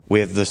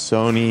with the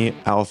Sony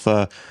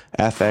Alpha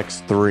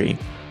FX3.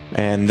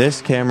 And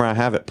this camera, I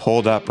have it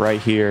pulled up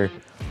right here.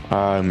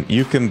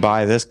 You can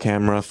buy this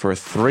camera for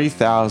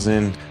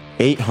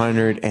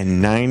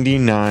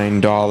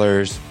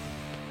 $3,899.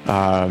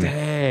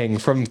 Dang,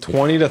 from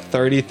 20 to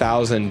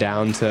 30,000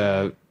 down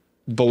to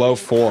below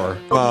 4.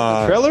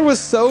 The trailer was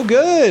so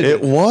good.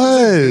 It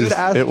was.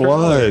 It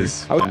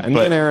was. And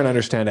me and Aaron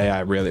understand AI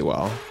really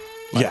well.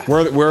 Yeah.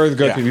 We're the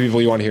good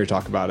people you want to hear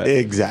talk about it.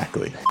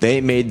 Exactly. They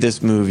made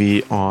this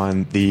movie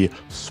on the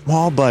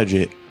small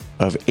budget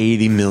of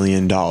 $80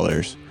 million,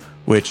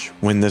 which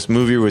when this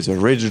movie was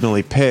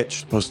originally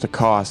pitched, supposed to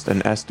cost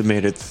an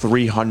estimated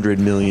 $300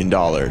 million.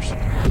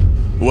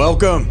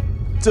 Welcome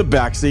to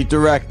Backseat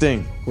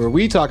Directing, where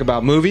we talk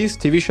about movies,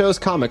 TV shows,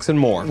 comics, and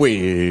more.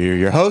 We're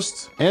your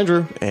hosts,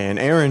 Andrew and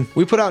Aaron.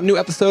 We put out new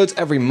episodes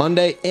every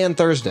Monday and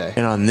Thursday.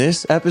 And on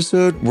this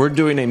episode, we're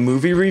doing a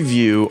movie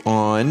review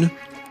on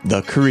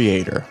The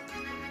Creator.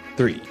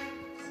 3,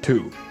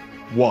 2,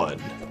 1,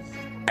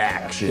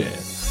 action.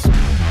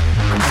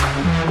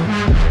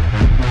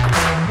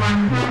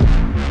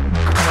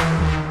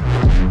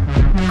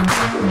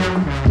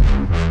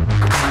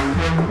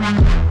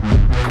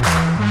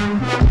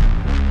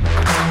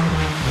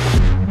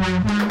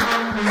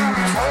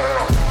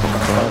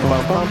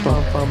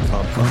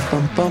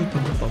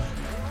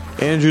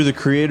 Andrew, The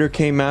Creator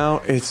came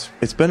out.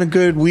 It's been a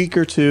good week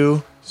or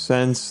two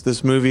since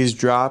this movie's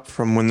dropped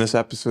from when this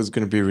episode's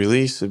going to be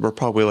released. We're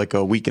probably like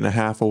a week and a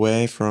half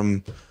away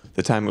from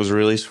the time it was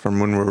released from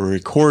when we were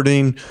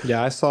recording.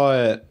 Yeah, I saw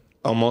it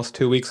almost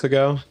 2 weeks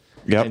ago.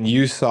 Yep. And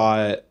you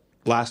saw it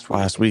last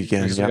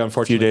weekend. Yep.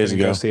 A few days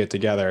ago. Go see it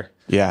together.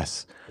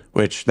 Yes.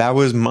 Which that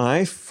was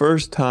my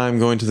first time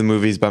going to the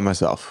movies by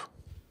myself,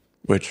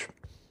 which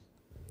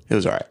it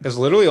was all right. It's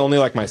literally only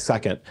like my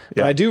second,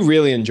 but I do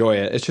really enjoy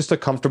it. It's just a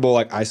comfortable,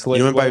 like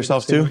isolated. You went by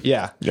yourself too?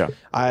 Yeah. Yeah.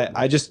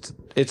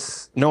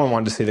 It's no one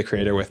wanted to see The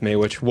Creator with me,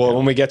 which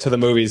when we get to the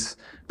movies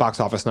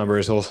box office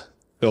numbers,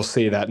 they'll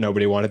see that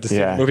nobody wanted to see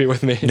the movie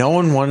with me. No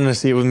one wanted to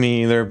see it with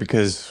me either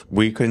because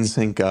we couldn't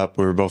sync up.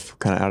 We were both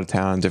kind of out of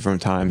town at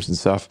different times and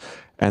stuff.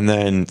 And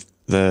then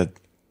the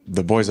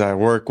boys I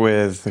work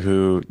with,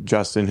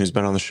 Justin, who's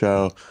been on the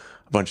show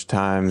a bunch of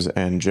times,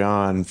 and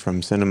John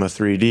from Cinema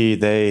 3D,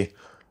 they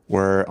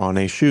were on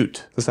a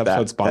shoot. This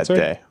episode's sponsored?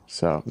 That day.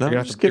 So no,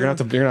 you're gonna have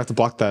to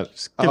block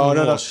that.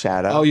 No.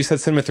 Shout out. Oh, you said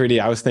Cinema 3D.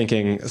 I was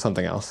thinking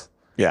something else.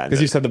 Yeah,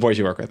 because you said the boys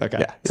you work with. Okay,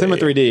 yeah, Cinema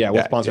 3D.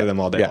 We'll sponsor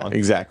them all day long.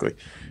 Exactly.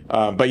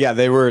 But yeah,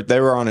 they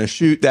were on a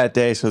shoot that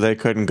day, so they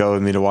couldn't go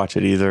with me to watch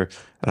it either.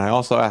 And I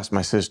also asked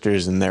my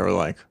sisters, and they were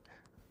like,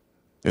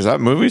 "Is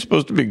that movie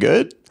supposed to be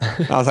good?"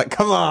 I was like,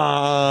 "Come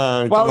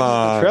on, come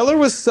on!" The trailer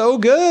was so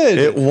good.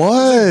 It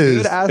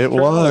was. It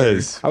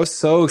was. I was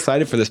so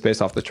excited for this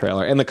based off the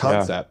trailer and the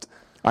concept.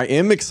 I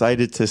am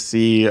excited to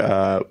see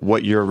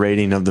what your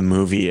rating of the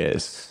movie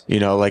is.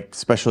 You know, like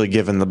especially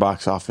given the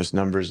box office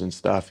numbers and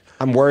stuff.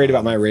 I'm worried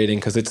about my rating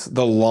because it's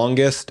the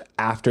longest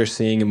after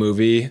seeing a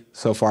movie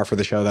so far for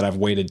the show that I've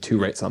waited to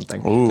rate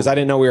something. Because I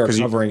didn't know we were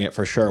covering it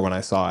for sure when I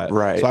saw it.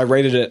 Right. So I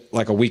rated it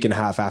like a week and a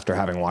half after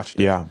having watched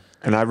it. Yeah.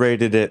 And I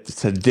rated it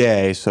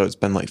today, so it's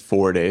been like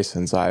 4 days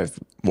since I've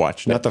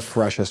watched it. Not the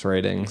freshest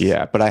ratings.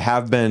 Yeah, but I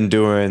have been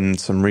doing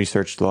some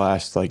research the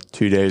last like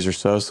 2 days or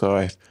so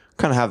I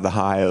kind of have the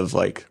high of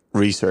like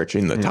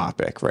researching the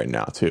topic right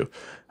now too.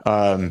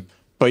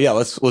 But yeah,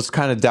 let's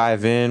kind of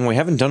dive in. We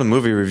haven't done a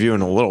movie review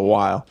in a little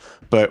while,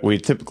 but we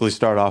typically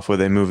start off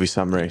with a movie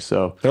summary.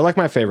 So they're like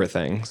my favorite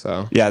thing.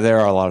 So yeah, they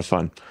are a lot of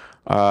fun.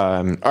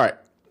 All right.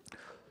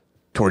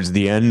 Towards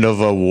the end of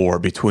a war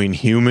between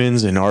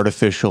humans and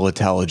artificial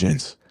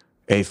intelligence,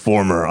 a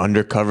former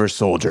undercover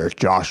soldier,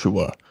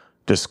 Joshua,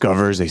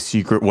 discovers a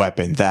secret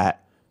weapon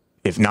that,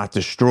 if not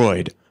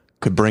destroyed,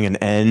 could bring an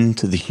end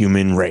to the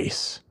human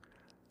race.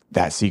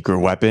 That secret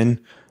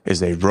weapon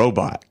is a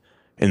robot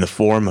in the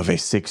form of a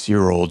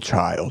 6-year-old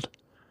child.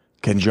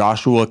 Can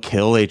Joshua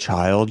kill a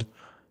child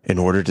in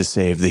order to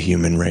save the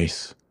human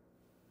race?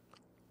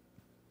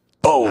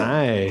 Oh,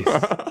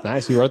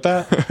 nice. You wrote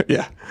that?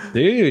 Yeah,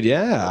 dude.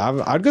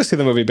 Yeah, I'd go see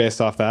the movie based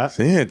off that.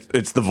 See,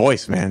 it's the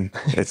voice, man.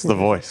 It's the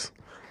voice.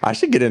 I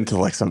should get into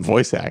like some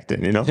voice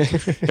acting. You know,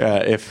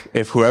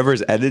 if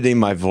whoever's editing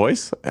my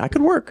voice, I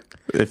could work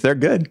if they're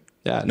good.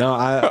 Yeah. No,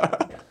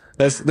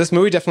 This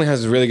movie definitely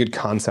has really good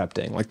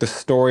concepting. Like the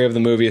story of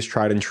the movie is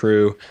tried and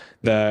true.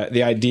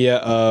 The idea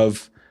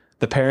of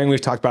the pairing we've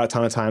talked about a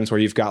ton of times, where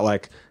you've got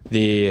like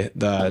the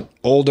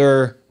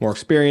older, more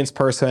experienced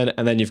person,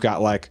 and then you've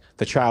got like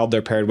the child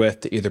they're paired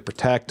with to either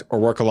protect or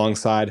work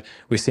alongside.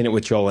 We've seen it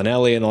with Joel and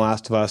Ellie in The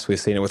Last of Us. We've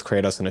seen it with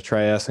Kratos and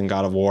Atreus in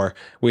God of War.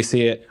 We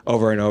see it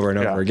over and over and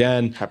over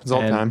again. Happens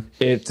all the time.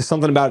 It's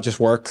something about it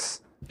just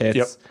works.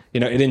 It's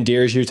it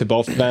endears you to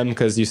both of them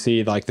because you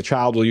see like the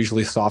child will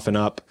usually soften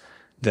up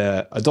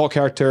the adult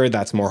character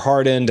that's more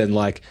hardened and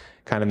like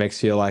kind of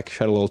makes you like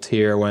shed a little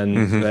tear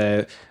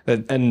when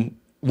and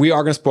we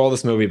are going to spoil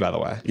this movie, by the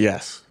way.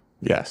 Yes.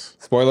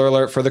 Spoiler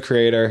alert for The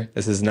Creator.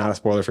 This is not a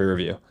spoiler-free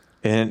review.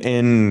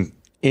 And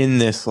in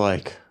this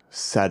like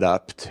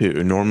setup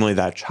too, normally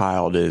that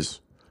child is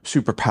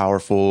super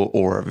powerful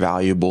or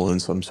valuable in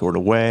some sort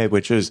of way,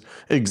 which is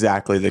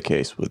exactly the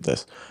case with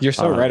this. You're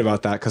so right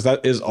about that, because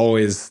that is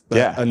always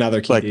another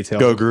key like detail.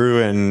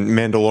 Goguru and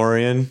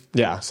Mandalorian.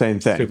 Yeah, same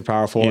thing. super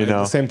powerful. You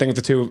know? Same thing with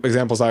the two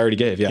examples I already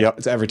gave. Yeah, Yep.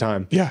 it's every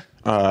time. Yeah.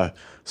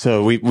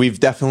 So we've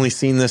definitely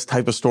seen this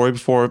type of story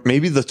before.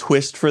 Maybe the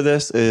twist for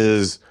this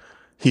is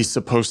he's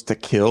supposed to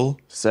kill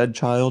said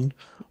child.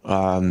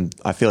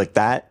 I feel like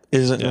that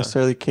isn't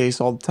necessarily the case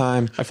all the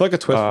time. I feel like a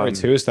twist for it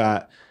too is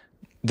that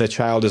the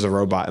child is a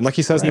robot, and like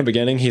he says in the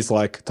beginning, he's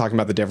like talking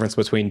about the difference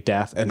between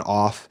death and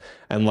off,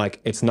 and like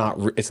it's not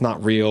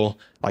real.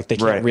 Like they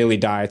can't really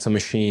die; it's a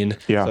machine.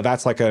 Yeah. So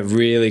that's like a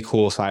really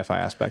cool sci-fi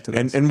aspect of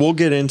this. And we'll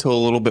get into a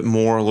little bit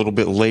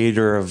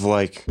later of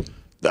like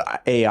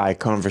the AI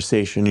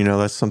conversation. You know,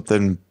 that's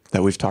something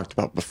that we've talked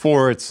about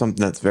before. It's something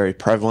that's very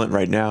prevalent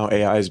right now.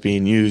 AI is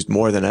being used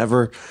more than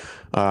ever.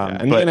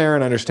 And me and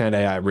Aaron understand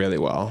AI really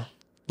well.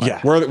 Like,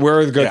 Yeah.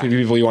 we're the go-to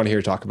people you want to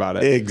hear talk about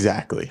it.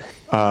 Exactly.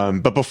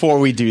 But before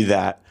we do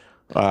that,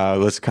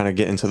 let's kind of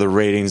get into the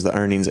ratings, the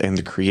earnings, and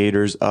the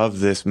creators of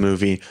this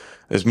movie.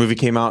 This movie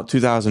came out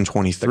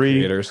 2023.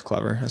 Creators,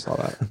 clever. I saw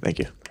that. Thank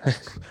you.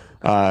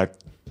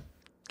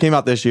 Came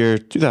out this year,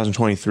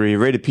 2023,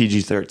 rated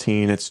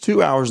PG-13. It's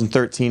 2 hours and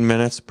 13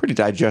 minutes, pretty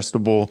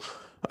digestible.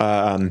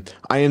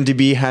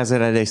 IMDb has it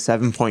at a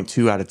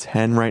 7.2 out of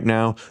 10 right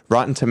now.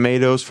 Rotten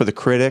Tomatoes for the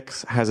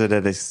critics has it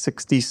at a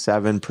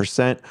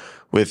 67%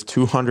 with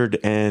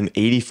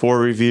 284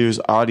 reviews.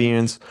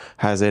 Audience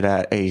has it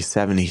at a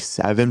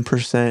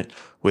 77%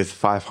 with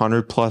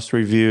 500 plus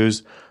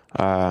reviews.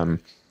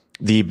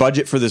 The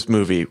budget for this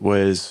movie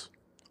was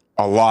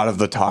a lot of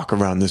the talk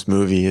around this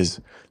movie is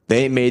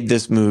they made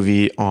this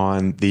movie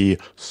on the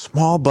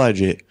small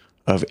budget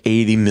of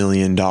 $80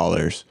 million,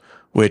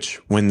 which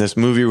when this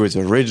movie was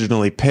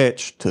originally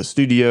pitched to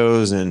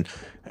studios and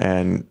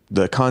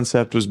the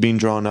concept was being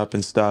drawn up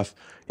and stuff,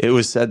 it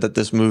was said that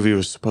this movie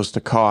was supposed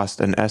to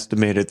cost an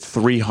estimated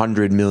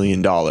 $300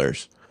 million. Well,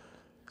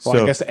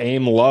 I guess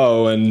aim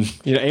low and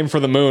aim for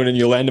the moon and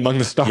you land among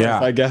the stars. Yeah.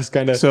 I guess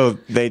kind of. So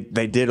they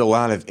did a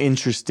lot of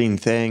interesting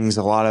things,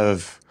 a lot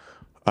of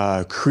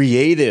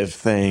creative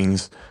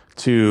things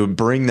to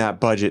bring that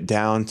budget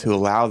down to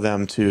allow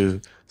them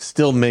to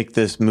still make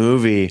this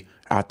movie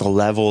at the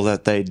level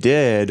that they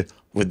did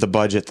with the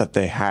budget that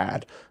they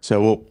had.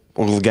 So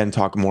we'll again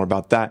talk more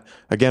about that.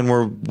 Again,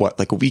 we're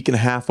like a week and a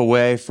half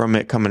away from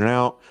it coming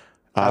out.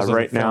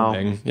 Right now,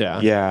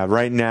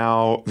 right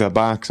now the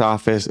box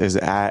office is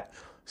at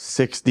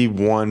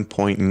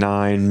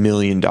 $61.9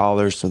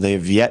 million. So they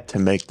have yet to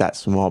make that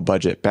small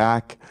budget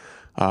back.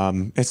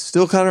 It's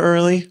still kind of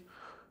early,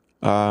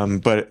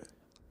 but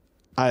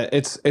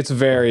it's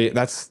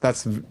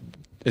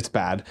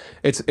bad.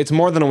 It's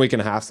more than a week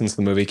and a half since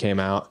the movie came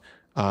out.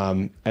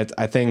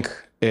 I think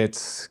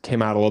it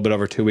came out a little bit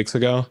over 2 weeks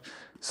ago.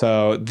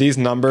 So these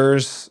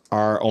numbers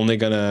are only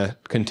going to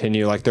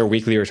continue, like their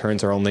weekly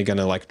returns are only going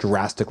to like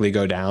drastically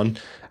go down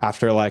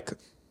after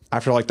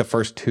the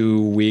first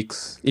 2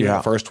 weeks, even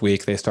the first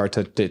week, they start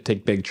to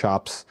take big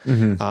chops.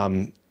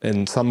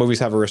 And some movies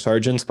have a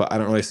resurgence, but I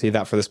don't really see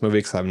that for this movie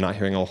because I'm not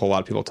hearing a whole lot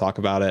of people talk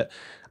about it.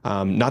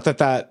 Not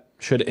that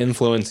should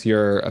influence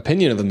your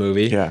opinion of the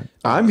movie. Yeah.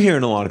 I'm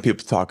hearing a lot of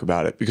people talk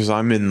about it because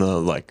I'm in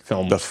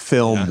the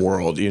film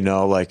world,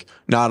 like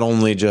not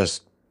only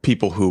just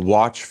people who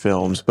watch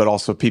films, but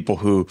also people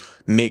who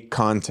make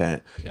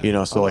content,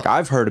 so like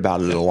I've heard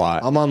about it a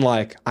lot. I'm on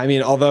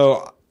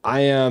although I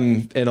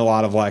am in a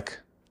lot of like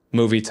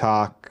movie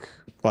talk,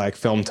 like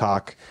film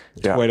talk,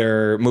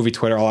 Twitter, movie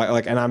Twitter,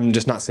 and I'm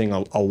just not seeing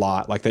a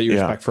lot like that you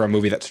expect for a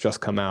movie that's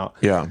just come out.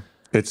 Yeah.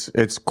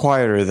 It's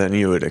quieter than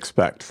you would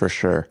expect for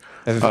sure.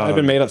 If it had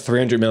been made at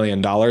 $300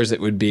 million,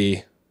 it would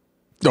be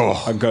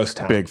a ghost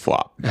town. Big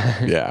flop.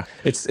 Yeah.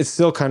 It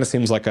still kind of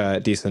seems like a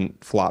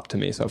decent flop to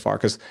me so far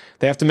because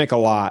they have to make a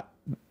lot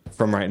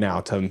from right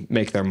now to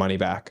make their money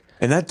back.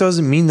 And that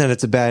doesn't mean that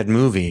it's a bad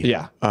movie.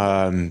 Yeah.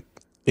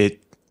 It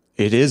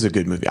is a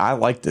good movie. I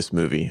like this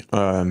movie.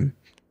 Kind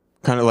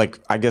of like,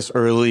 I guess,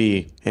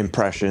 early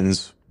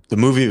impressions. The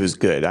movie was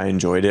good. I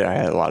enjoyed it. I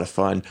had a lot of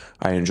fun.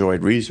 I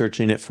enjoyed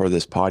researching it for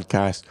this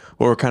podcast.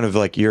 What were kind of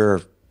like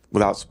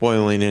without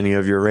spoiling any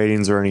of your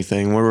ratings or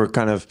anything, what were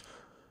kind of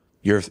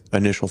your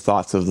initial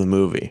thoughts of the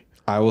movie?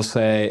 I will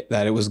say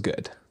that it was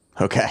good.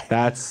 Okay.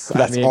 That's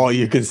all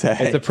you can say.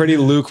 It's a pretty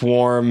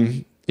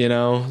lukewarm,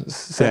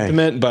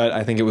 sentiment, but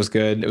I think it was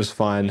good. It was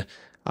fun.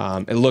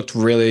 It looked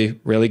really,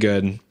 really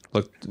good.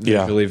 Looked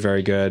visually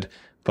very good.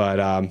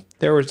 But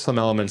there were some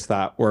elements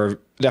that were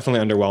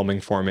definitely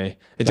underwhelming for me.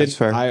 That's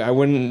fair. I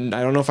don't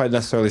know if I'd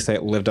necessarily say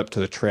it lived up to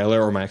the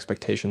trailer or my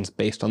expectations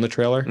based on the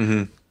trailer.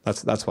 Mm-hmm.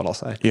 That's what I'll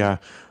say. Yeah.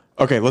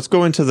 Okay, let's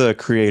go into the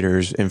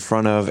creators in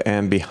front of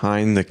and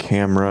behind the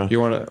camera.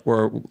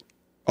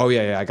 Oh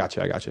yeah, I got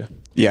you.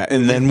 Yeah,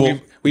 and then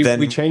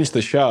We changed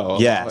the show.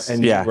 Yes,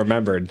 and yeah. you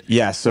remembered.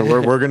 Yeah, so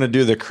we're gonna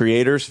do the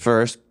creators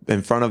first,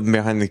 in front of and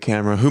behind the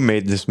camera, who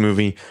made this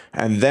movie,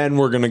 and then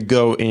we're gonna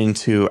go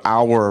into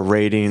our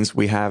ratings.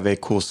 We have a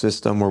cool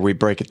system where we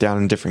break it down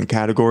in different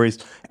categories,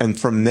 and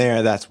from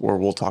there, that's where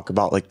we'll talk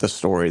about like the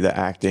story, the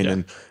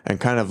acting, and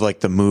kind of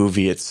like the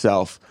movie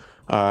itself.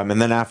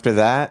 And then after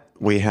that,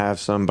 we have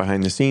some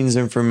behind the scenes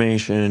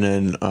information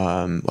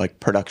and like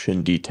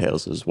production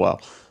details as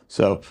well.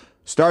 So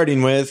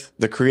starting with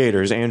the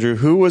creators, Andrew,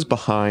 who was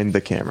behind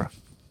the camera?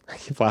 I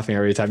keep laughing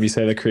every time you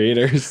say the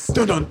creators.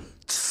 Dun dun.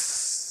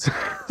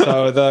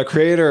 So the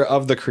creator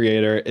of the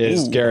creator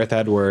is Gareth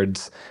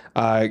Edwards.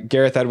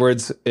 Gareth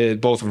Edwards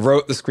both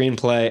wrote the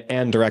screenplay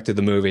and directed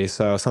the movie.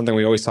 So something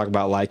we always talk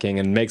about liking,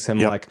 and makes him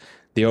like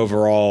the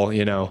overall,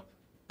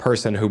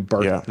 person who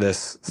birthed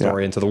this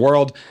story into the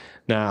world.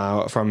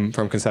 Now, from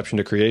conception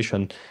to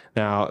creation.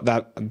 Now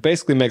that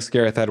basically makes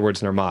Gareth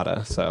Edwards an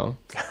Armada. So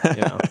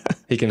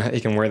he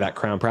can wear that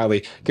crown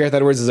proudly. Gareth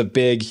Edwards is a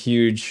big,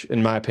 huge,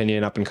 in my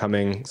opinion, up and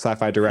coming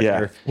sci-fi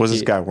director. Yeah. What's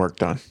this guy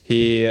worked on?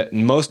 He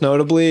most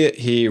notably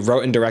he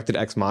wrote and directed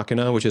Ex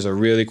Machina, which is a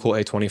really cool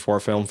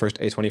A24 film. First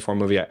A24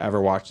 movie I ever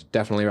watched.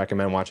 Definitely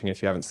recommend watching it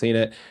if you haven't seen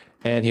it.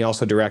 And he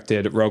also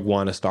directed Rogue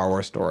One: A Star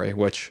Wars Story,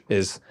 which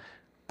is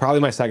probably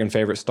my second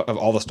favorite of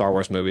all the Star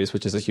Wars movies,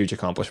 which is a huge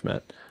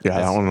accomplishment. Yeah,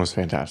 that one was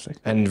fantastic.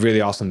 And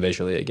really awesome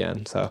visually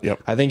again. So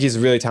I think he's a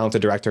really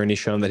talented director, and he's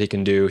shown that he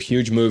can do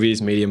huge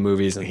movies, medium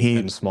movies,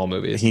 and small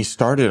movies. He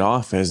started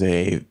off as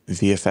a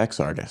VFX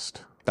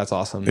artist. That's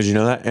awesome. Did you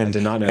know that? And I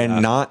did not know that.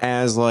 And not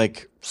as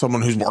like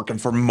someone who's working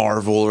for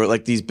Marvel or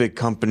like these big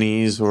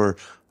companies or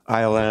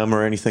ILM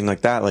or anything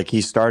like that. Like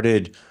he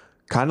started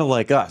kind of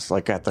like us,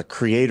 like at the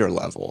creator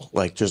level,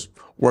 like just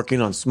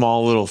working on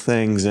small little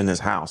things in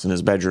his house, in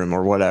his bedroom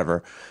or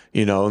whatever,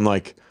 and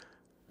like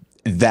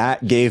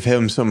that gave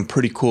him some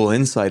pretty cool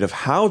insight of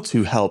how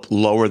to help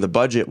lower the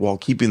budget while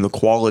keeping the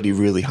quality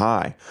really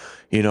high.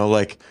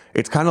 Like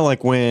it's kind of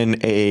like when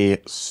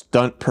a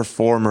stunt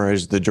performer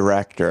is the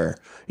director,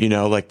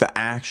 like the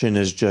action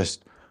is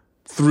just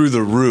through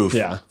the roof.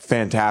 Yeah.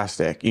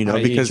 Fantastic,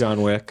 because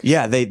John Wick.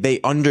 Yeah, they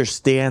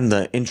understand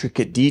the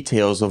intricate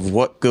details of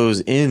what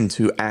goes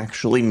into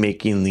actually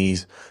making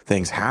these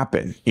things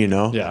happen,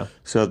 Yeah.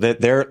 So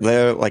that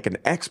they're like an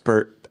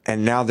expert,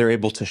 and now they're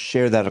able to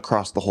share that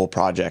across the whole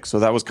project. So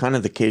that was kind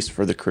of the case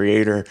for the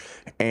creator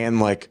and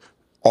like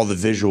all the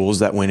visuals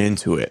that went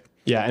into it.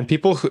 Yeah, and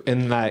people who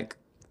in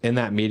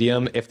that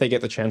medium, if they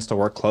get the chance to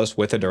work close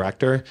with a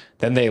director,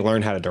 then they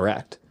learn how to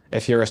direct.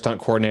 If you're a stunt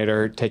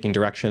coordinator taking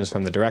directions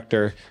from the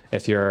director,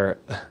 if you're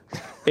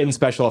in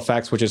special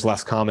effects, which is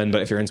less common,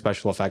 but if you're in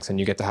special effects and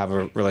you get to have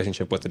a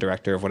relationship with the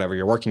director of whatever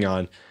you're working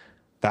on,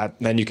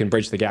 then you can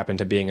bridge the gap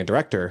into being a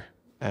director.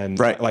 And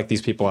like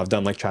these people have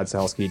done, like Chad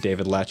Stahelski,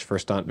 David Lech for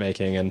stunt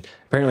making, and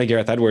apparently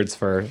Gareth Edwards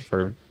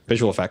for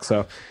visual effects.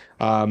 So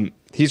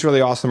he's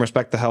really awesome.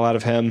 Respect the hell out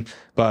of him.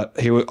 But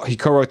he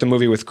co-wrote the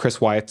movie with Chris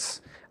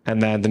Weitz. And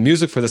then the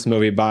music for this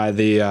movie by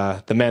the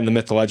man, the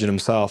myth, the legend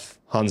himself,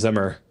 Hans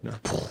Zimmer.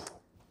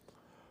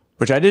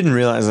 Which I didn't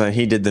realize that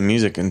he did the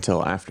music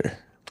until after.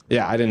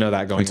 Yeah, I didn't know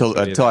that going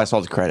until I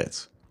saw the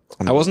credits.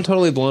 I wasn't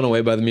totally blown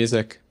away by the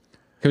music.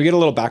 Can we get a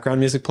little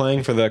background music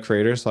playing for the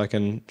creators so I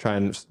can try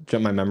and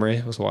jump my memory?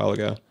 It was a while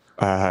ago.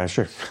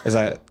 Sure. Is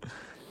that?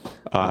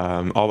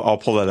 I'll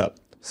pull that up.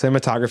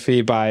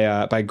 Cinematography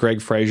by Greg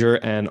Fraser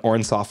and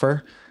Oren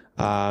Soffer.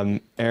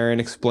 Aaron,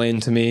 explain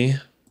to me.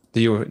 Do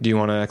you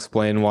want to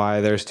explain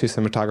why there's two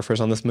cinematographers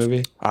on this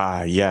movie?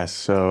 Yes.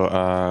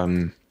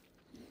 So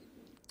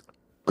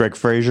Greg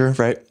Fraser,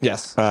 right?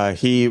 Yes.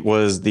 He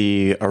was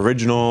the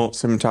original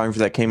cinematographer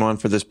that came on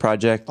for this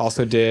project.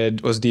 Also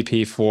was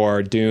DP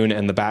for Dune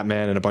and The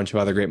Batman and a bunch of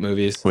other great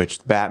movies. Which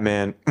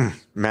Batman,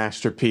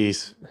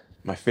 masterpiece,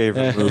 my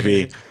favorite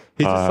movie.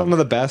 He's some of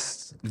the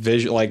best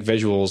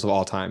visuals of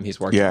all time he's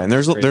worked on. Yeah, and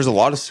there's a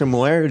lot of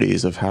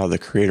similarities of how the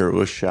creator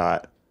was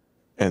shot.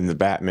 And the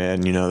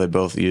Batman, they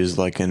both use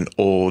like an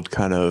old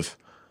kind of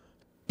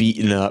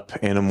beaten up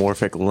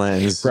anamorphic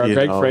lens. Bro,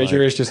 Greg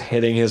Fraser is just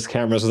hitting his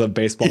cameras with a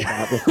baseball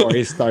bat before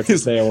he starts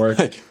his day at work.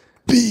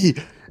 Be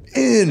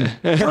in.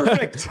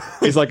 Perfect.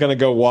 He's like going to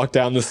go walk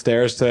down the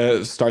stairs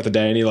to start the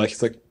day, and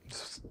he's like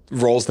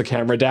rolls the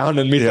camera down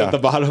and meets at the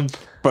bottom.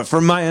 But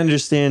from my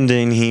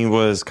understanding, he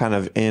was kind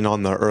of in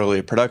on the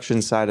early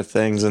production side of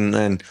things, and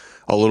then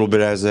a little bit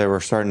as they were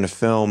starting to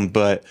film,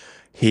 but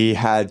he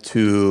had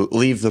to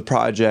leave the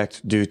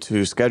project due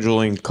to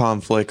scheduling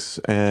conflicts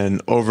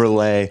and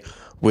overlay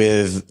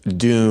with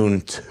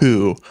Dune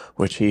 2,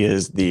 which he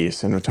is the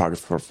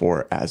cinematographer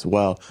for as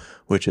well,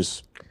 which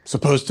is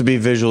supposed to be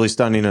visually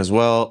stunning as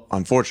well.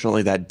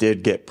 Unfortunately, that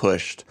did get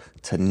pushed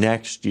to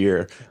next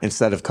year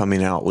instead of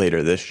coming out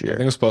later this year. I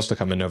think it was supposed to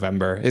come in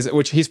November,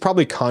 which he's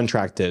probably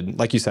contracted,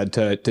 like you said,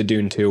 to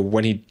Dune 2.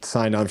 When he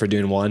signed on for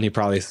Dune 1, he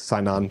probably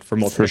signed on for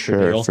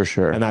multi-year deal. For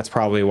sure. And that's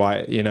probably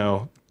why,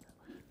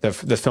 the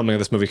filming of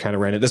this movie kind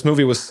of ran it. This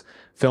movie was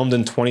filmed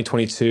in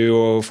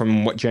 2022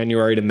 from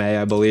January to May,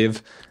 I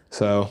believe.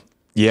 So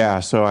Yeah,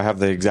 so I have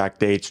the exact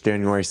dates,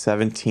 January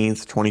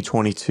 17th,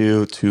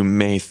 2022 to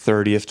May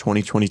 30th,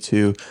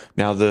 2022.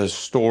 Now the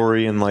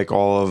story and like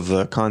all of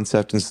the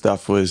concept and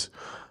stuff was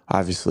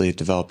obviously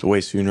developed way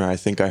sooner. I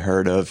think I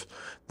heard of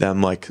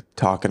them like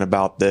talking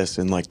about this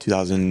in like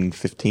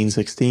 2015,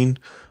 16.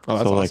 Oh,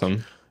 that's So like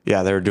awesome.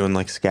 yeah, they were doing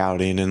like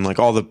scouting and like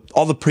all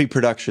the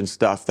pre-production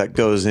stuff that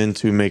goes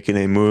into making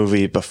a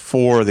movie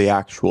before the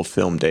actual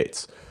film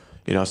dates.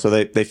 So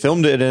they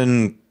filmed it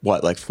in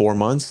what, like 4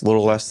 months, a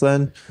little less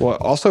than. Well,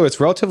 also, it's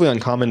relatively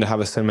uncommon to have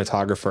a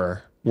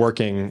cinematographer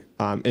working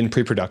in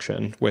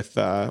pre-production with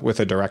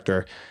a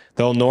director.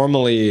 They'll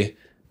normally,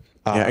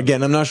 Yeah,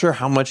 again, I'm not sure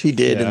how much he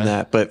did Yeah. in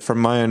that, but from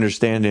my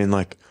understanding,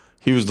 like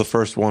he was the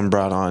first one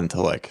brought on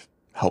to like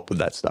help with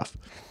that stuff.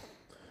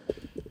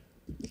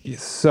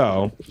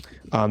 so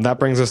that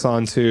brings us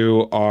on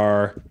to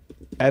our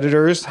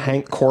editors: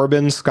 Hank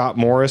Corbin, Scott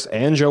Morris,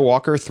 and Joe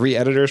Walker. 3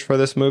 editors for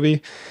this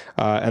movie,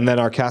 and then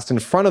our cast in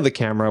front of the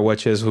camera,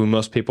 which is who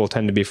most people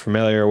tend to be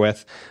familiar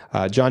with.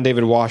 John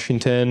David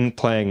Washington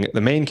playing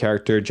the main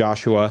character,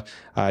 Joshua.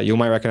 You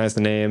might recognize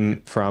the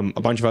name from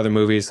a bunch of other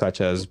movies, such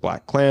as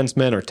Black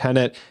Klansman or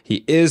Tenet.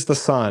 He is the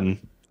son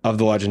of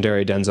the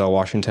legendary Denzel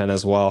Washington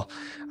as well.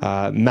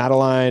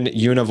 Madeline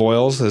Una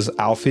Voiles is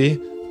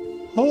Alfie,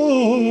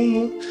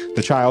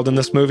 the child in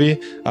this movie.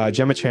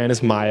 Gemma Chan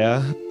is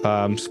Maya.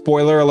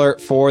 Spoiler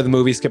alert for the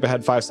movie. Skip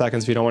ahead 5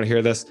 seconds if you don't want to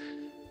hear this.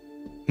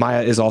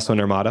 Maya is also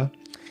Nirmata,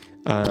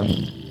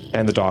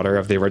 and the daughter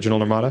of the original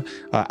Nirmata.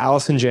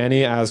 Allison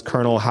Janney as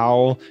Colonel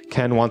Howell.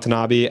 Ken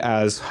Watanabe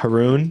as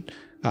Haroon.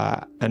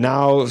 And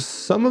now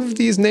some of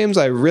these names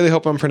I really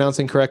hope I'm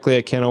pronouncing correctly.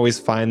 I can't always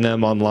find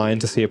them online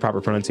to see a proper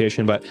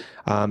pronunciation, but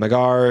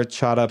Magar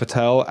Chadha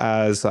Patel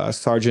as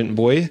Sergeant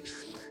Boy.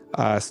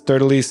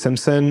 Sturdily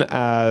Simpson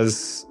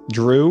as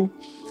Drew,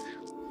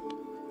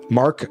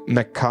 Mark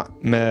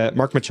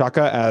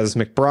Machaka as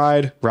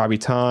McBride, Robbie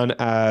Tan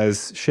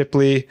as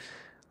Shipley,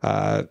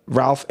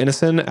 Ralph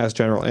Ineson as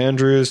General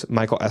Andrews,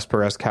 Michael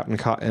Esper as Captain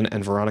Cotton,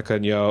 and Veronica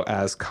Nyo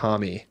as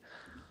Kami.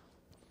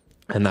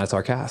 And that's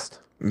our cast.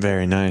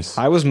 Very nice.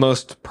 I was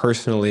most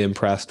personally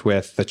impressed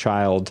with the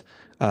child,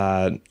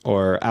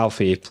 or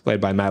Alfie,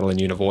 played by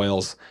Madeline Una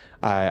Voiles.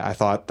 I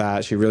thought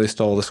that she really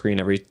stole the screen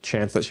every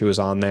chance that she was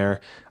on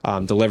there,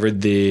 delivered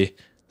the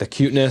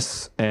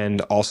cuteness and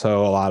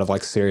also a lot of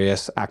like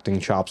serious acting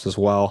chops as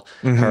well.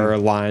 Her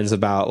lines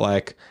about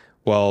like,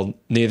 well,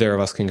 neither of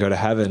us can go to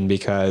heaven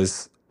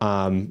because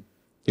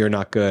you're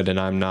not good and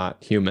I'm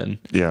not human.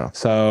 Yeah.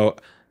 So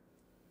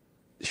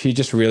she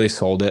just really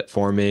sold it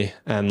for me.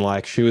 And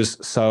like, she was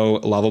so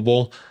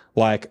lovable.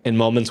 Like in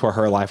moments where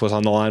her life was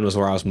on the line was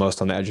where I was most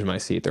on the edge of my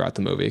seat throughout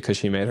the movie, because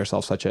she made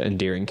herself such an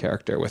endearing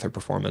character with her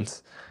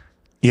performance,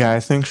 Yeah, I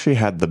think she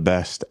had the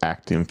best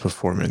acting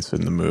performance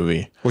in the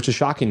movie. which is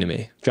shocking to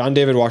me. John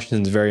David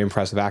Washington's a very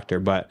impressive actor,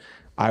 but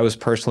I was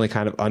personally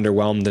kind of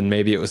underwhelmed, and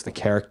maybe it was the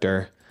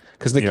character.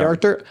 Because I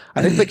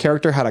think the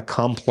character had a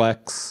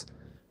complex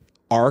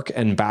arc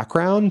and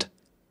background,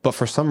 but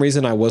for some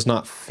reason I was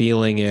not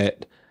feeling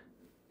it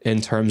in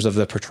terms of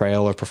the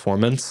portrayal or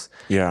performance.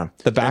 Yeah.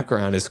 The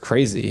background is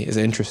crazy, is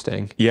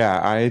interesting.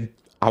 Yeah,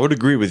 I would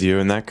agree with you,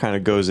 and that kind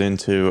of goes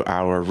into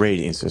our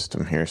rating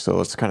system here. So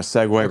let's kind of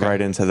segue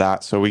right into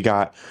that. So we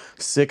got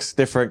 6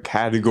 different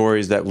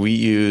categories that we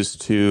use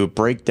to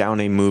break down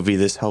a movie.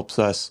 This helps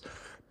us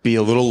be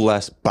a little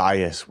less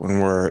biased when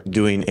we're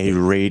doing a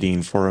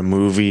rating for a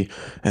movie.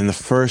 And the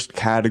first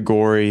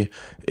category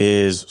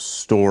is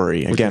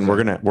story. Again,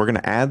 we're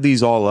gonna add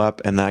these all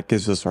up, and that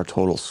gives us our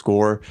total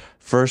score.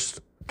 First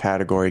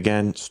category,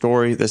 again,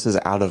 story. This is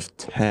out of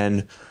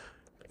 10.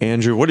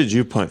 Andrew, what did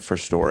you put for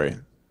story?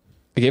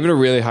 I gave it a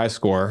really high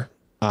score.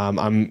 I'm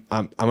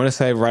going to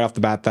say right off the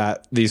bat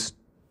that these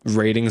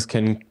ratings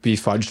can be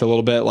fudged a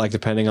little bit, like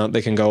depending on,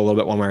 they can go a little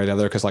bit one way or the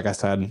other. Because like I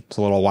said, it's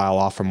a little while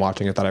off from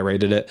watching it that I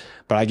rated it,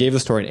 but I gave the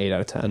story an 8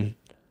 out of 10.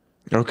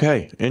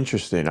 Okay,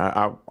 interesting.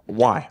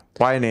 Why?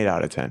 Why an 8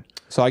 out of 10?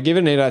 So I gave it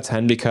an 8 out of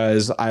 10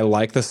 because I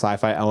like the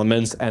sci-fi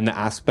elements and the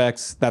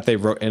aspects that they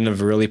wrote in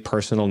of really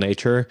personal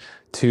nature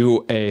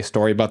to a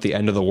story about the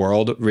end of the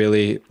world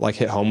really like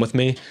hit home with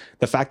me.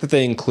 The fact that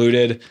they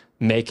included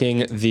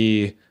making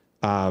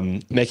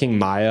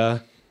Maya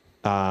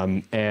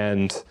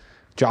and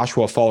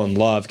Joshua fall in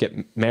love,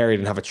 get married,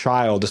 and have a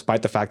child,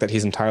 despite the fact that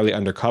he's entirely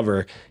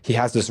undercover. He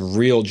has this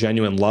real,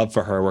 genuine love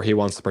for her where he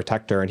wants to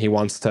protect her, and he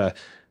wants to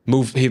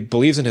he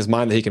believes in his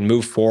mind that he can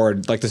move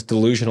forward, like this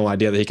delusional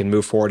idea that he can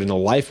move forward in a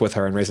life with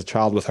her and raise a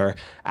child with her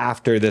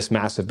after this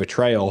massive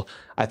betrayal,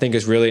 I think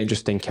is really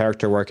interesting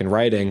character work and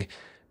writing.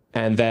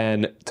 And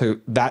then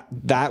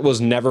that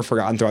was never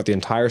forgotten throughout the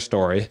entire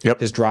story.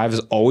 Yep. His drive is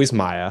always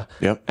Maya.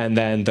 Yep. And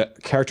then the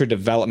character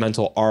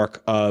developmental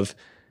arc of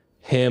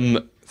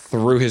him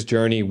through his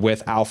journey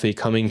with Alfie,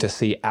 coming to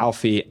see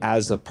Alfie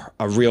as a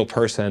real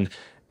person,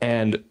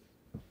 and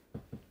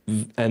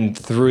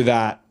through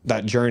that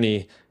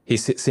journey,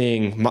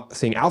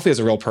 seeing Alfie as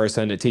a real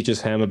person. It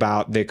teaches him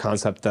about the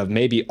concept of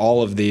maybe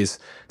all of these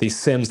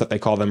sims that they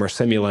call them are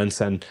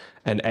simulants,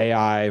 and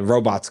AI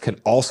robots can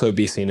also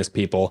be seen as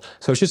people.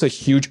 So it's just a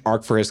huge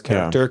arc for his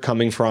character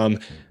coming from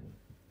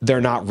they're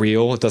not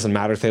real, it doesn't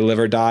matter if they live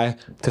or die,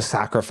 to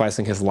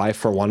sacrificing his life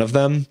for one of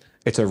them.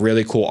 It's a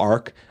really cool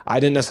arc. I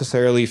didn't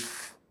necessarily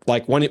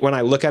like when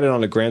I look at it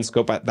on a grand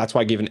scope, that's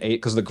why I gave it an 8,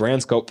 because the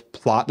grand scope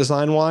plot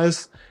design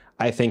wise,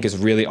 I think is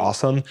really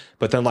awesome.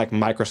 But then like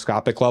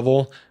microscopic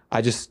level,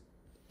 I just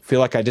feel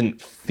like I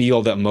didn't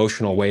feel the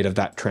emotional weight of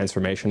that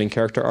transformation in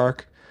character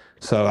arc.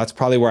 So that's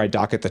probably where I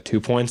dock it the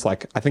 2 points.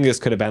 Like I think this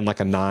could have been like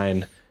a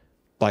 9,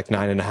 like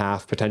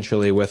 9.5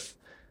 potentially with,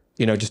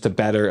 just a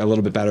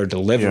little bit better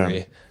delivery.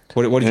 Yeah.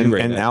 What did you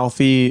rate and it?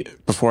 Alfie,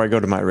 before I go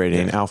to my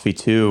rating, Alfie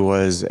 2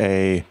 was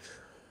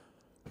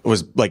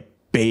like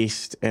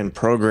based and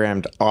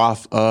programmed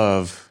off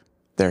of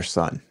their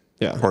son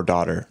or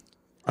daughter,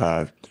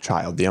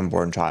 child, the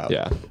unborn child.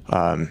 Yeah.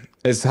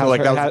 It's how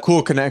like that was a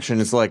cool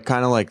connection. It's like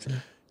kind of like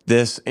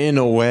this in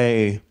a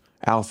way.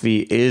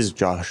 Alfie is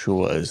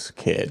Joshua's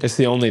kid. It's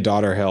the only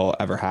daughter he'll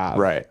ever have.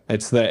 Right.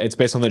 It's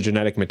based on the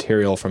genetic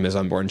material from his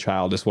unborn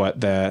child. Is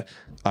what the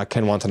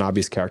Ken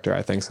Watanabe's character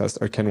I think says,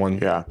 or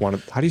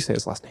how do you say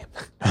his last name?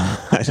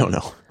 I don't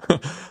know.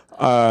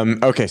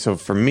 Okay, so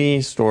for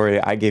me,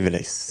 story, I gave it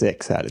a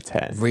 6 out of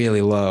 10.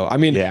 Really low. I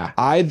mean,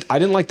 I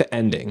didn't like the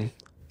ending.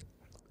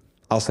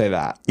 I'll say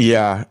that.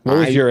 Yeah. What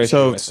was your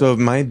issue? So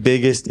my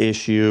biggest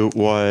issue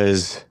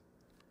was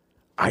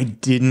I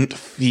didn't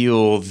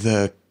feel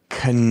the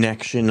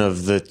connection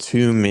of the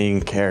two main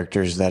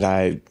characters that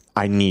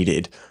I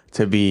needed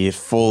to be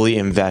fully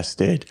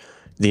invested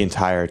the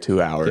entire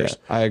 2 hours.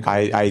 Yeah, I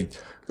agree. I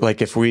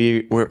like if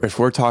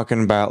we're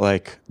talking about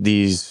like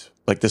these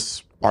like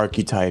this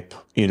archetype,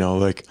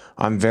 like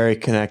I'm very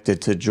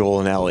connected to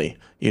Joel and Ellie,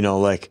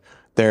 like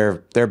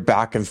they're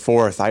back and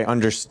forth. I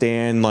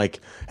understand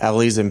like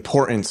Ellie's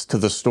importance to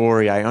the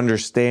story. I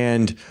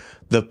understand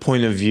the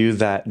point of view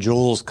that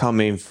Joel's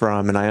coming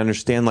from, and I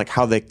understand like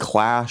how they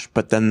clash,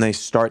 but then they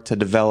start to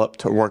develop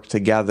to work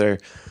together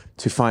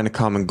to find a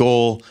common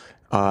goal.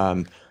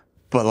 But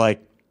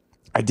like,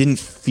 I didn't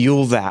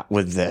feel that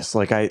with this.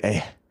 Like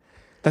I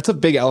that's a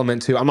big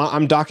element too.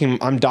 I'm docking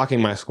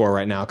my score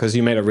right now because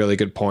you made a really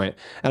good point,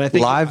 and I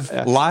think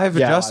live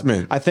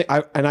adjustment.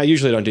 I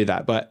usually don't do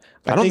that, but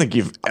I don't think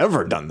you've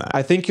ever done that.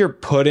 I think you're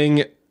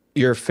putting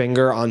your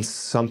finger on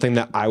something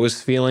that I was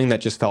feeling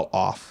that just felt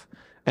off.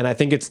 And I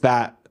think it's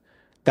that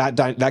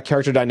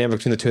character dynamic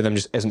between the two of them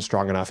just isn't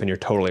strong enough, and you're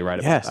totally right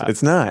about that. Yes,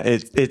 it's not.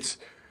 It's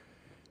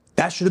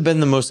that should have been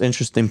the most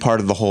interesting part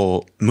of the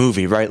whole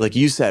movie, right? Like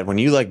you said, when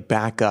you like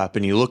back up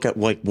and you look at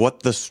like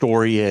what the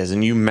story is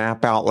and you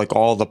map out like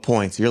all the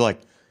points, you're like,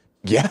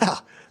 yeah,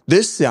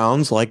 this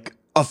sounds like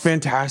a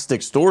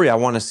fantastic story. I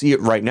want to see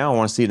it right now. I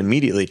want to see it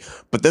immediately.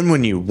 But then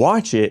when you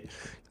watch it,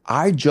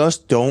 I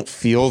just don't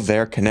feel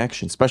their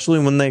connection, especially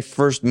when they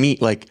first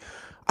meet. Like,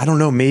 I don't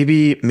know,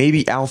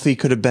 maybe Alfie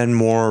could have been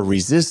more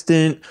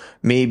resistant.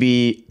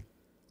 Maybe,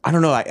 I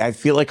don't know. I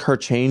feel like her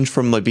change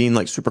from like being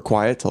like super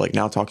quiet to like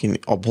now talking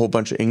a whole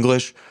bunch of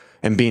English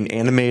and being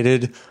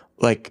animated,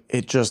 like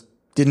it just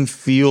didn't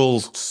feel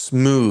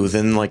smooth,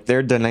 and like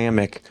their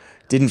dynamic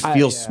didn't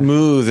feel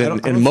smooth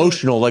and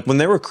emotional. Like when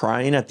they were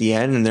crying at the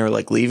end and they were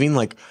like leaving,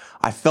 like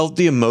I felt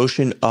the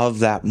emotion of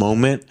that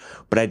moment,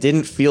 but I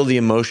didn't feel the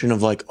emotion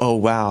of like, oh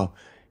wow,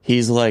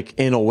 he's like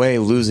in a way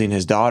losing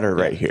his daughter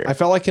right here. I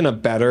felt like in a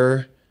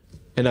better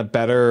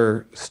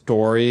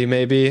story,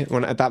 maybe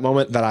when at that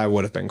moment that I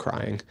would have been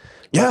crying.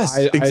 Yes,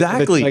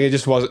 exactly. Like it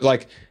just wasn't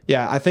like,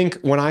 I think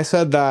when I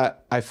said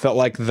that, I felt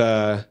like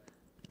the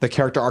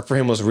character arc for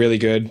him was really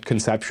good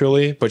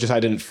conceptually, but just I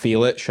didn't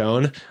feel it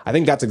shown. I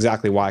think that's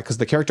exactly why, because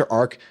the character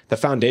arc, the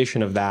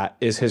foundation of that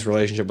is his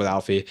relationship with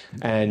Alfie,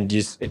 and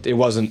just it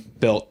wasn't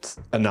built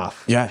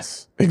enough.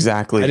 Yes,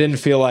 exactly. I didn't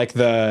feel like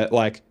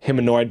him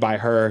annoyed by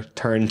her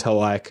turned to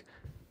like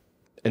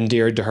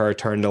endeared to her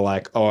turned to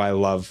like, oh, I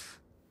love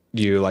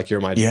you, like you're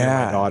my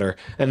daughter,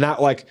 and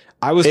that like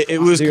I was it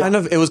was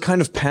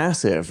kind of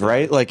passive,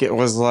 right? Like it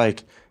was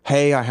like,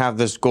 hey, I have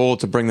this goal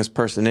to bring this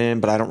person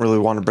in, but I don't really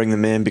want to bring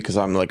them in because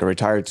I'm like a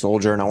retired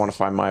soldier and I want to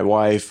find my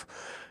wife.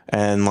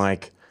 And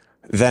like,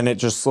 then it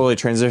just slowly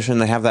transitioned.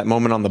 They have that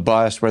moment on the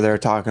bus where they're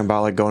talking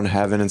about like going to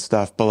heaven and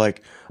stuff. But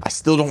like, I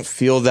still don't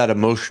feel that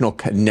emotional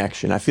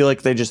connection. I feel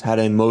like they just had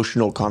an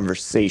emotional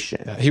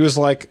conversation. Yeah, he was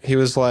like,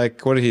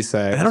 what did he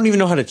say? And I don't even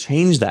know how to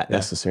change that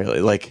necessarily.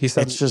 Like he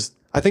said, it's just,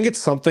 I think it's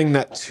something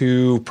that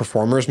two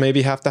performers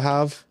maybe have to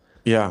have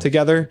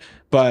together.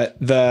 But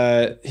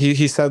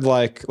he said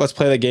like, let's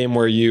play the game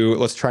where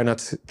let's try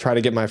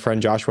to get my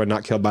friend Joshua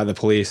not killed by the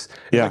police.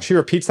 Yeah. Like she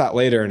repeats that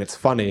later and it's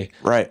funny.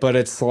 Right. But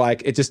it's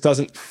like, it just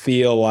doesn't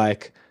feel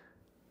like,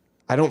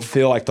 I don't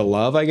feel like the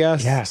love, I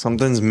guess. Yeah,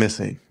 something's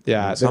missing.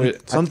 Yeah.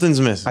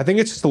 Something's missing. I think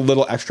it's just a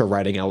little extra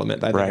writing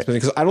element.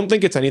 Because I don't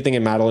think it's anything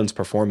in Madeline's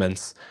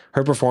performance.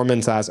 Her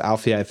performance as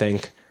Alfie, I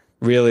think,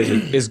 really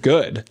is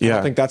good. I Yeah.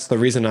 don't think that's the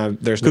reason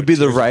there's Could be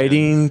the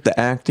writing, the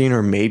acting,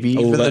 or maybe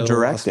even the a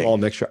directing. small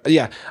mixture.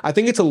 Yeah, I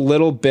think it's a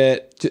little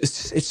bit.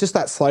 It's just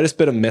that slightest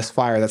bit of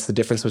misfire that's the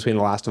difference between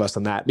The Last of Us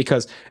and that.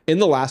 Because in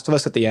The Last of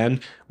Us, at the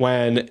end,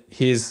 when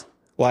he's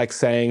like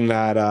saying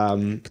that,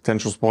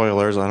 Potential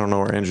spoilers. I don't know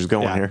where Andrew's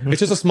going here. it's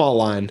just a small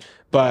line,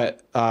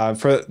 but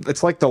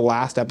it's like the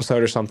last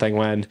episode or something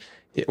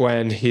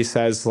when he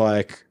says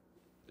like.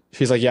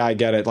 She's like, yeah, I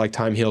get it. Like,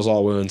 time heals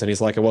all wounds. And he's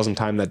like, it wasn't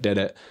time that did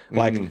it.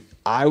 Like,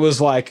 I was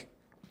like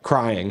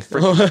crying.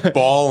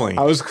 Bawling.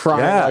 I was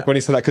crying like when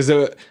he said that because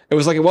it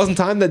was like, it wasn't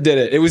time that did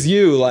it. It was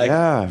you. Like,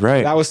 Yeah,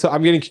 right. that was so,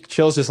 I'm getting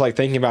chills just like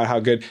thinking about how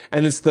good.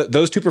 And it's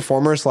those two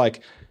performers,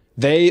 like,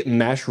 they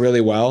mesh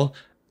really well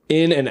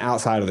in and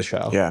outside of the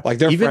show. Yeah. Like,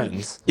 they're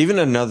friends. Even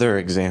another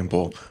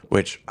example,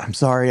 which I'm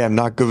sorry, I'm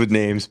not good with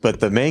names, but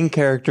the main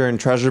character in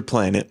Treasure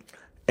Planet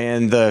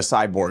and the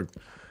cyborg.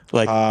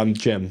 Like,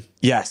 Jim.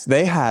 yes,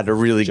 they had a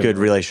really good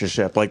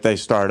relationship. Like, they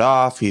start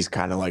off, he's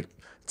kind of like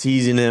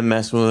teasing him,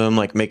 messing with him,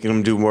 like making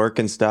him do work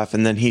and stuff.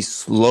 And then he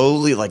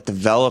slowly like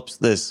develops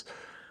this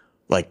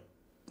like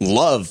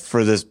love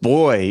for this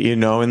boy, you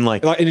know, and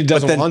like, And he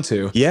doesn't want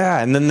to. Yeah.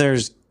 And then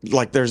there's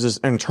this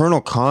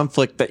internal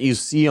conflict that you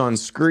see on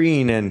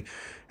screen,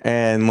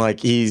 and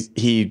like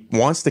he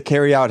wants to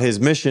carry out his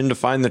mission to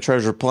find the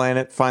treasure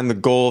planet, find the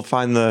gold,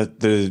 find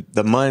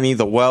the money,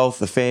 the wealth,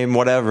 the fame,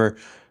 whatever.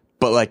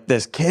 But like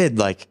this kid,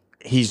 like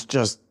he's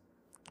just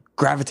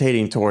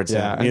gravitating towards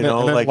him, And you then, know,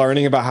 and then like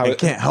learning about how I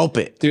can't help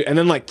it. Dude, and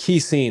then like key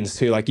scenes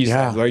too, like you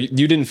said, where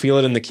you didn't feel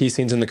it in the key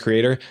scenes in The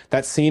Creator.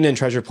 That scene in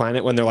Treasure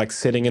Planet when they're like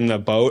sitting in the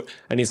boat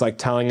and he's like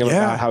telling him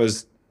about how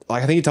I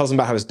think he tells him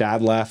about how his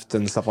dad left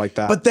and stuff like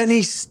that. But then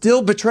he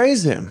still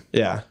betrays him.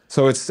 Yeah.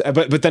 So it's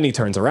but then he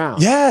turns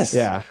around. Yes.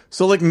 Yeah.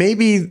 So like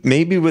maybe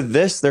with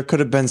this there could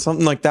have been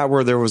something like that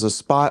where there was a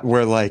spot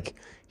where like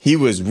he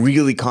was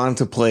really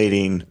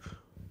contemplating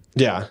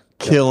Yeah.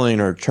 killing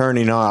or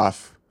turning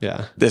off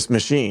Yeah. this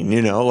machine,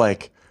 you know,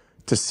 like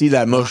to see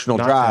that emotional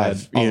Not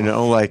drive, dead. you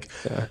know, like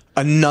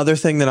another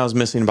thing that I was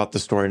missing about the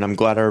story, and I'm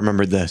glad I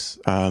remembered this,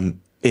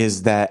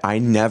 is that I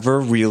never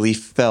really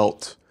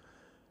felt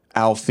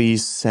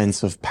Alfie's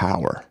sense of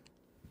power.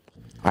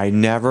 I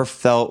never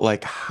felt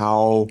like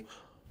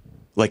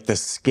the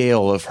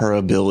scale of her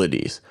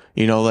abilities.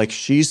 You know, like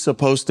she's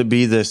supposed to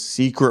be this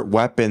secret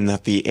weapon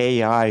that the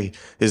AI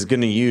is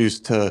going to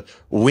use to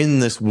win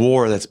this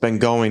war that's been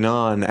going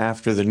on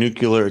after the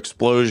nuclear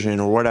explosion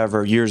or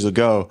whatever years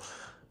ago.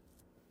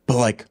 But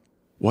like,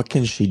 what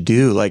can she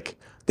do? Like,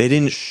 they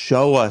didn't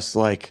show us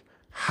like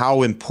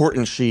how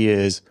important she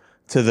is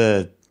to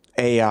the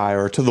AI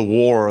or to the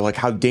war, or like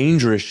how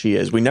dangerous she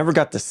is. We never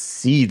got to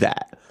see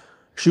that.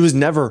 She was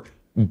never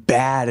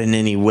bad in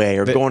any way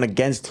or going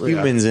against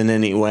humans in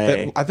any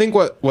way. I think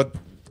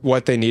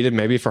what they needed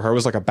maybe for her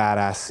was like a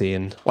badass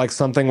scene, like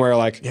something where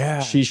like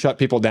she shut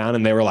people down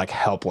and they were like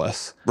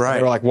helpless. Right.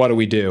 They were like, what do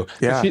we do?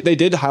 Yeah. They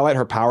did highlight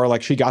her power.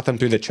 Like she got them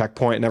through the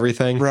checkpoint and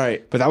everything.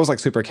 Right. But that was like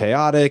super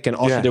chaotic. And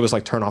all she did was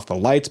like turn off the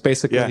lights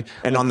basically. Yeah.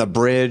 And on the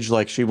bridge,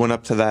 like she went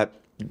up to that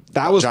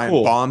That was giant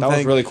cool. bomb That thing.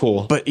 was really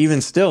cool. But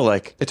even still,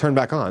 like, It turned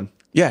back on.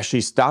 yeah,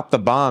 she stopped the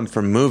bomb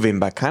from moving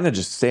by kind of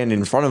just standing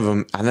in front of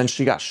him, and then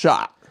she got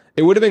shot.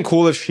 It would have been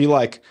cool if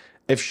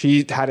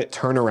she had it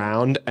turn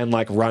around and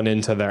like run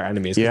into their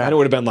enemies. Yeah. Then it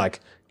would have been like,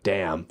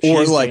 damn,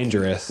 she's Or like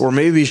dangerous. Or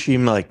maybe she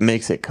like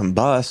makes it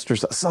combust or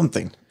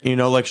something. You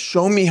know, like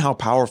show me how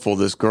powerful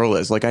this girl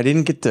is. Like I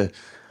didn't get to,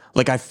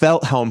 like I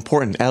felt how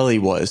important Ellie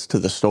was to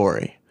the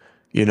story.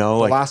 You know,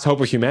 like Last hope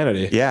of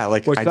humanity. yeah,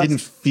 like Which I that's-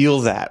 didn't feel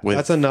that with.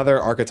 That's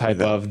another archetype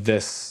of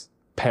this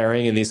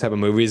pairing in these type of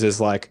movies is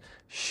like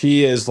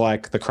she is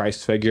like the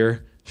Christ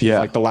figure. She's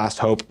like the last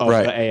hope of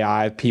the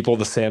AI people,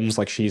 the Sims.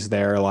 Like she's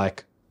there,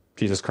 like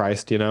Jesus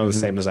Christ, you know, the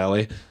same as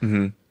Ellie.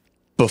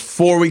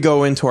 Before we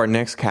go into our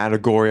next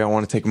category, I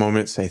want to take a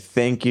moment to say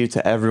thank you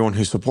to everyone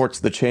who supports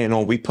the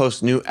channel. We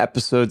post new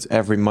episodes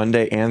every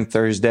Monday and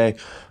Thursday.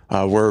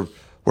 We're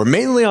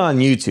mainly on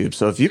YouTube,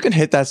 so if you can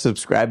hit that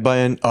subscribe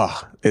button,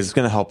 it's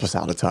going to help us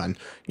out a ton.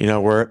 You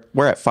know, we're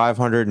at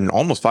 500 and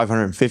almost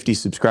 550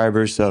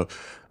 subscribers, so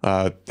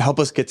help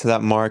us get to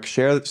that mark.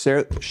 Share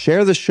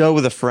the show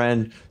with a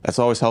friend. That's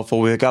always helpful.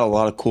 We've got a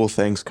lot of cool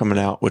things coming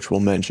out, which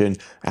we'll mention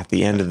at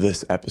the end of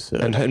this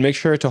episode. And make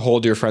sure to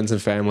hold your friends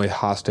and family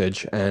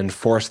hostage and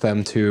force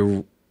them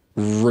to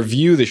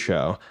review the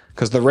show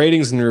because the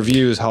ratings and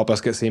reviews help us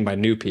get seen by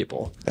new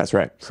people. That's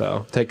right.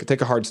 So take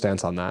a hard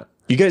stance on that.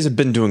 You guys have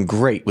been doing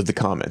great with the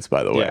comments,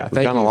 by the way. Yeah, We've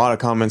thank gotten a you. lot of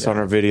comments on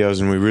our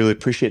videos, and we really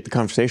appreciate the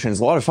conversation. It's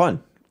a lot of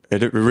fun.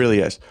 It really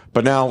is.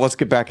 But now let's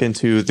get back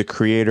into The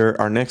Creator.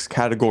 Our next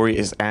category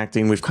is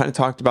acting. We've kind of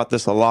talked about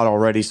this a lot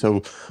already,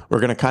 so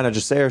we're going to kind of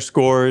just say our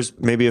scores,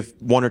 maybe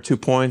 1 or 2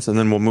 points, and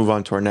then we'll move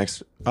on to our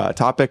next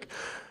topic.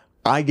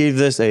 I gave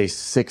this a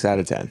 6 out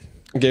of 10.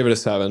 I gave it a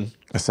 7.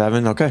 A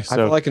 7? Okay. I So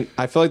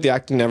feel like the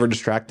acting never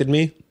distracted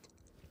me.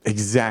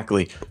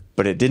 exactly.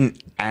 But it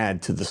didn't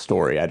add to the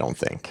story, I don't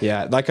think.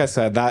 Yeah, like I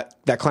said, that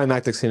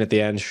climactic scene at the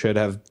end should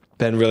have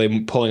been really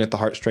pulling at the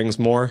heartstrings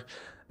more.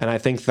 And I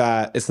think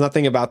that it's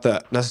nothing about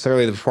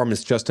necessarily the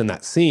performance just in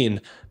that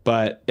scene,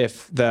 but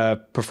if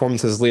the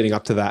performances leading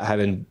up to that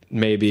hadn't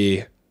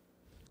maybe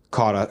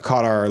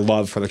caught our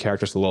love for the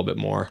characters a little bit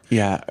more.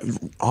 Yeah,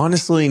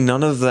 honestly,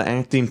 none of the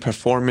acting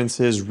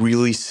performances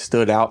really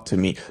stood out to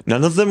me.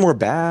 None of them were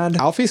bad.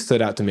 Alfie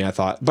stood out to me, I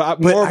thought,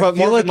 but more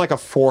like a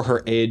for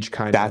her age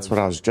kind of. That's what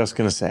I was just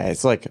gonna say.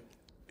 It's like,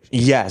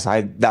 yes,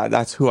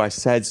 that's who I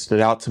said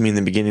stood out to me in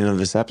the beginning of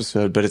this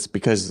episode, but it's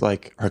because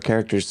like her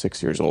character's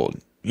 6 years old.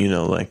 You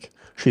know, like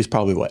she's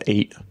probably what,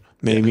 8,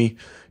 maybe.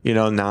 You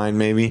know, 9,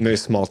 maybe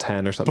small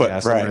 10 or something.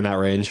 But, Somewhere in that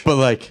range. But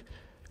like,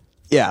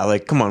 yeah,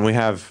 like come on, we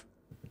have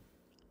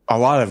a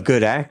lot of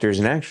good actors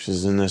and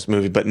actresses in this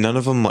movie, but none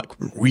of them like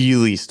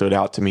really stood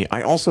out to me.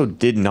 I also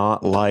did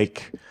not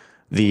like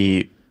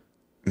the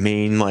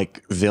main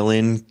like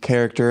villain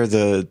character,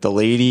 the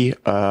lady,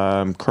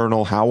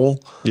 Colonel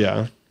Howell.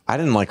 Yeah, I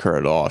didn't like her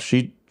at all.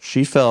 She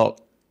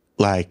felt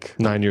like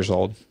 9 years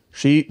old.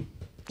 She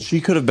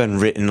could have been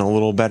written a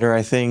little better,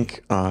 I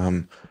think.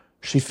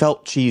 She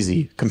felt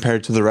cheesy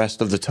compared to the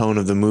rest of the tone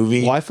of the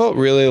movie. Well, I felt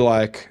really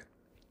like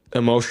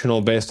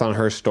emotional based on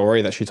her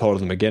story that she told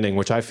in the beginning,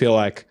 which I feel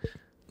like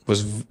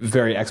was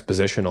very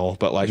expositional,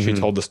 but like she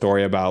told the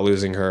story about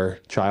losing her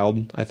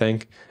child, I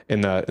think,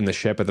 in the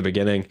ship at the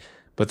beginning.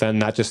 But then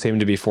that just seemed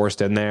to be forced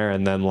in there,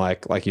 and then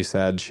like you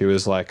said, she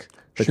was like,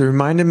 she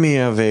reminded me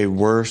of a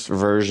worse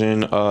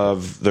version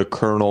of the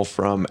Colonel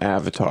from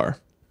Avatar.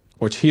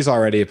 Which he's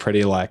already a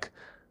pretty like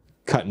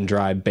cut and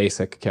dry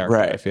basic character,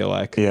 right. I feel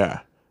like.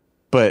 Yeah.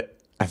 But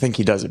I think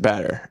he does it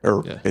better,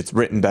 or it's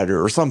written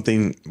better, or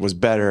something was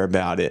better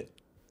about it.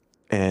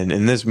 And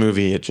in this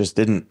movie, it just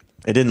didn't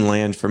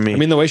land for me. I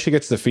mean, the way she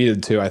gets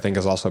defeated too, I think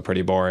is also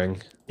pretty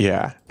boring.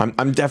 Yeah.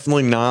 I'm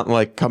definitely not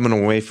like coming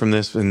away from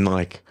this and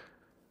like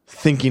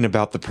thinking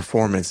about the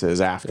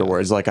performances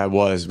afterwards, like I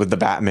was with the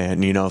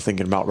Batman, you know,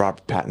 thinking about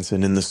Robert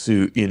Pattinson in the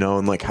suit, you know,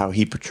 and like how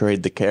he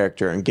portrayed the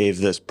character and gave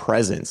this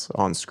presence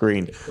on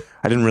screen.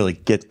 I didn't really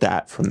get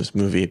that from this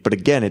movie. But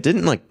again, it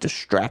didn't like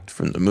distract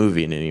from the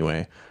movie in any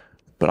way.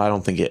 But I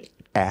don't think it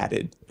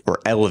added or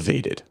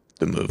elevated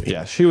the movie.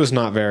 Yeah, she was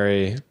not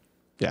very...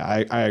 Yeah,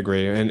 I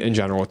agree in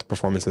general with the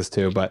performances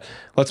too. But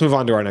let's move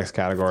on to our next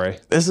category.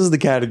 This is the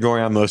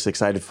category I'm most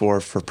excited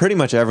for pretty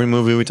much every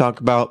movie we talk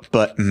about,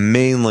 but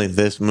mainly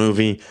this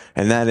movie,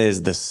 and that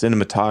is the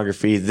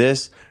cinematography.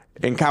 This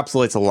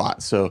encapsulates a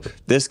lot. So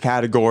this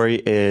category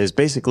is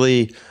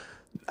basically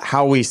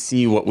how we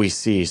see what we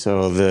see.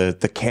 So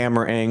the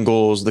camera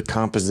angles, the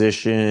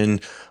composition.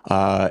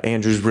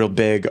 Andrew's real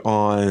big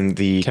on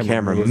the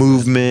camera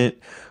movement.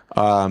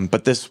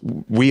 But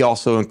we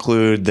also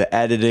include the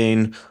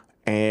editing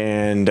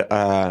and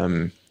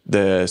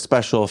the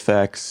special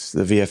effects,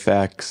 the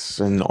VFX,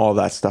 and all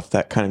that stuff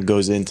that kind of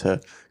goes into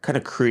kind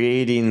of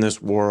creating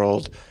this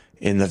world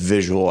in the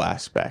visual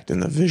aspect, in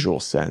the visual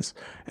sense.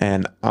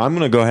 And I'm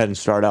going to go ahead and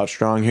start out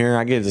strong here.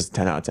 I gave this a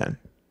 10 out of 10.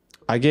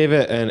 I gave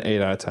it an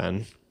 8 out of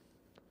 10.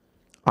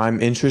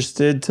 I'm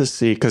interested to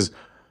see, because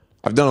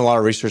I've done a lot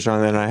of research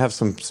on it, and I have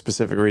some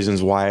specific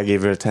reasons why I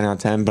gave it a 10 out of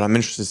 10, but I'm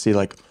interested to see,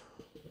 like,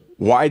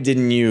 why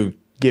didn't you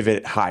give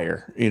it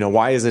higher? You know,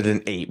 why is it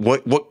an 8?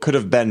 What could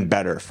have been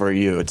better for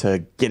you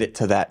to get it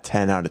to that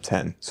 10 out of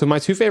 10? So my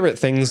two favorite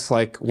things,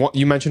 like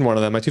you mentioned one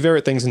of them, my two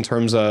favorite things in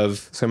terms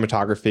of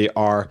cinematography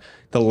are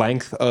the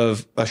length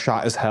of a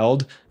shot is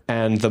held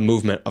and the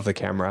movement of the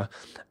camera.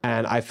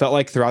 And I felt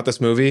like throughout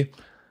this movie,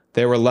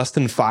 there were less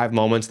than 5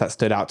 moments that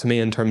stood out to me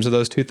in terms of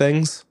those two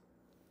things.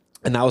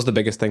 And that was the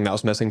biggest thing that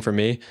was missing for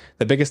me.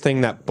 The biggest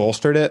thing that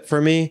bolstered it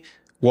for me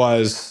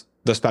was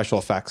the special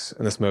effects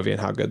in this movie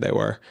and how good they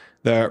were.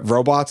 The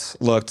robots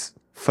looked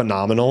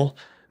phenomenal.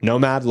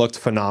 Nomad looked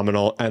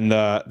phenomenal. And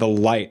the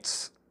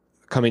lights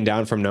coming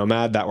down from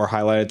Nomad that were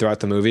highlighted throughout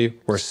the movie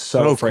were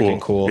so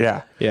freaking cool.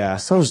 Yeah. Yeah.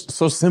 So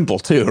simple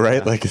too,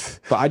 right? Yeah. Like,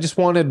 but I just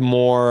wanted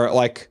more,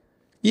 like,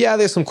 yeah,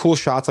 there's some cool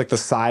shots like the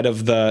side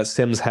of the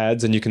Sims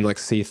heads and you can like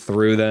see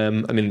through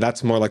them. I mean,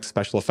 that's more like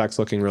special effects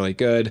looking really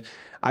good.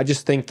 I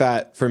just think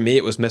that for me,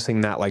 it was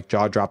missing that like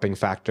jaw-dropping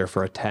factor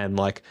for a 10.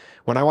 Like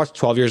when I watched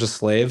 12 Years a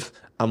Slave,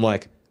 I'm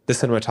like, the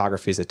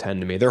cinematography is a 10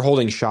 to me. They're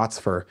holding shots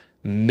for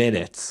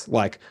minutes,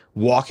 like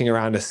walking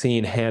around a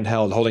scene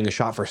handheld, holding a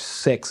shot for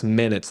 6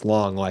 minutes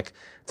long. Like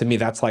to me,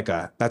 that's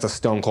a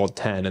stone cold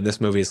 10. And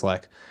this movie's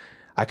like,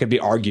 I could be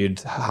argued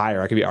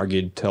higher. I could be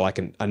argued to like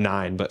a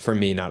 9, but for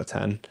me, not a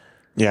 10.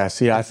 Yeah,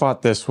 see, I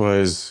thought this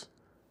was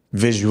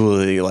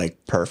visually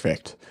like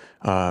perfect.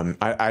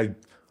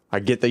 I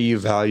get that you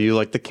value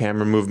like the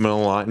camera movement a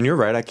lot, and you're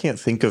right. I can't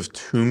think of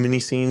too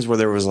many scenes where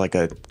there was like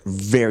a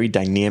very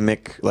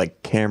dynamic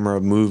like camera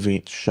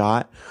moving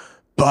shot,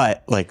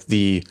 but like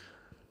the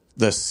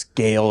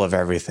scale of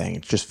everything,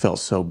 it just felt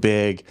so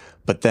big.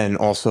 But then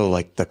also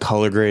like the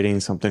color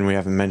grading, something we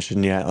haven't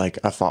mentioned yet, like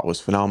I thought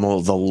was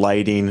phenomenal. The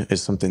lighting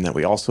is something that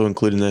we also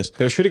include in this.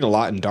 They're shooting a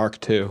lot in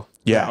dark too.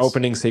 Yeah,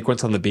 opening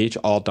sequence on the beach,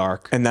 all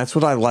dark. And that's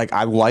what I like.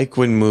 I like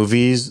when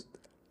movies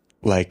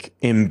like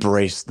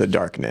embrace the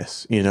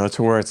darkness, you know,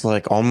 to where it's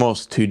like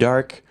almost too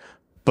dark,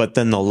 but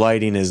then the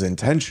lighting is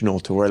intentional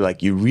to where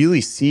like you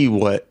really see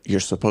what you're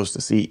supposed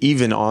to see,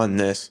 even on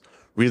this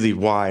really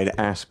wide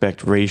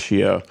aspect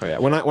ratio. Oh, yeah.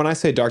 When I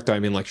say dark though, I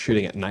mean like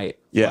shooting at night.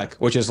 Yeah. Like,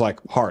 which is like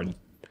hard.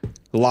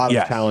 A lot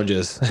of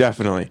challenges.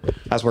 Definitely.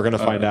 As we're gonna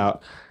find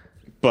out.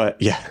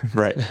 But yeah,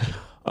 right.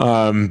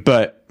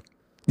 But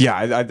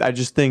yeah, I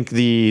just think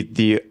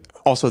the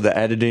also the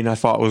editing I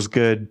thought was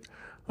good.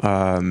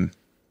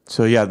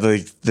 So yeah,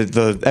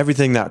 the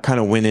everything that kind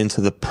of went into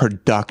the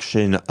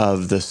production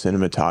of the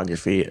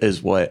cinematography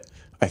is what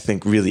I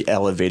think really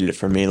elevated it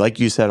for me. Like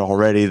you said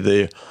already,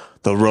 the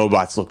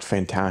robots looked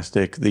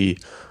fantastic.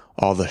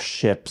 All the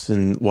ships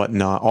and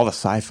whatnot, all the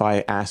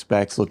sci-fi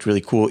aspects looked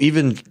really cool.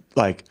 Even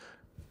like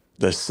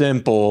the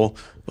simple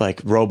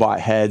like robot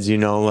heads,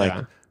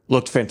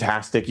 looked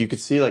fantastic. You could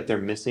see like they're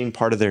missing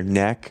part of their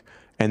neck.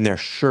 And their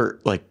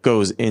shirt like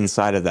goes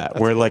inside of that,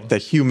 where like the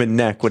human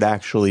neck would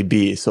actually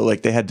be. So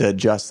like they had to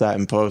adjust that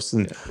in post.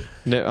 And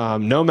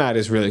Nomad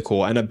is really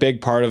cool and a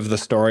big part of the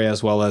story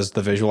as well as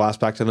the visual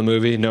aspect of the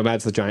movie.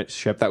 Nomad's the giant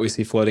ship that we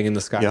see floating in the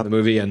sky in the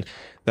movie, and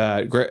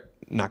not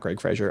Greg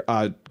Fraser,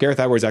 Gareth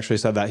Edwards actually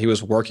said that he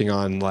was working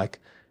on like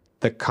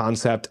the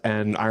concept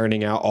and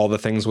ironing out all the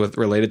things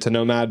related to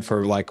Nomad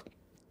for like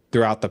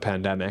throughout the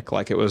pandemic.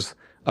 Like it was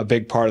a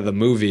big part of the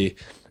movie.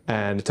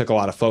 And it took a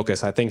lot of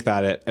focus. I think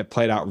that it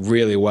played out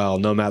really well.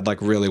 Nomad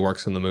like really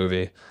works in the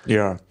movie.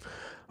 Yeah.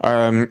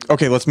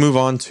 Okay, let's move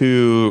on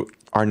to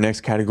our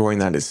next category,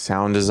 and that is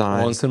sound design.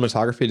 Well, in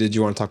cinematography, did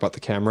you want to talk about the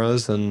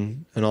cameras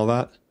and all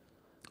that?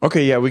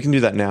 Okay, yeah, we can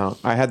do that now.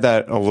 I had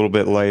that a little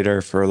bit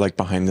later for like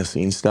behind the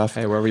scenes stuff.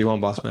 Hey, wherever you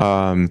want, boss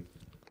man.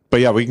 But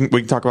yeah, we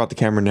can talk about the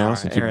camera now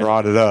since you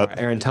brought it up.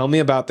 Aaron, tell me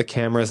about the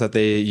cameras that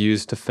they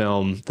used to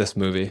film this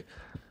movie.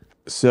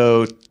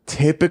 So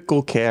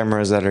typical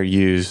cameras that are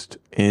used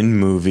in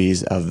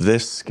movies of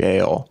this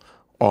scale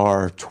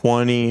are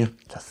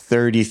 $20,000 to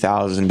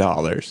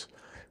 $30,000.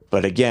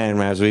 But again,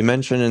 as we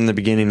mentioned in the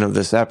beginning of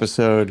this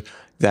episode,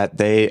 that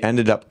they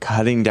ended up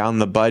cutting down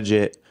the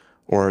budget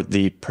or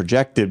the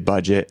projected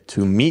budget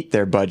to meet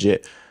their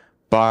budget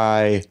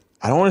by,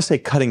 I don't want to say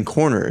cutting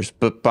corners,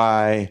 but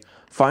by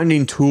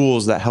finding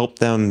tools that help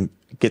them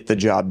get the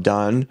job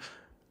done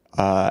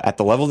at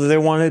the level that they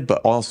wanted,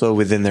 but also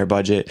within their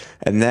budget.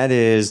 And that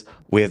is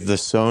with the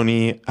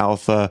Sony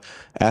Alpha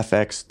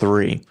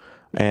FX3.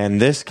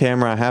 And this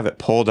camera, I have it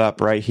pulled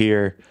up right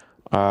here.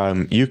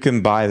 You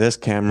can buy this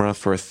camera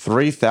for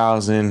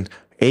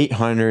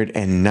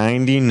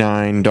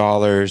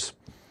 $3,899.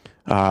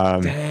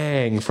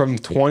 Dang, from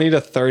 20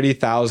 to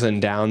 30,000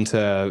 down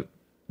to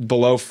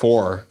below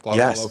 4.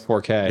 Yes.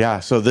 Below 4K. Yeah,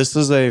 so this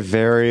is a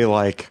very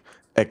like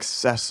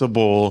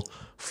accessible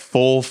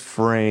full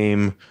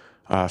frame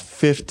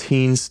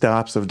 15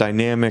 stops of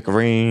dynamic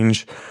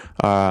range.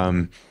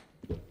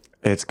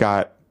 It's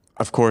got,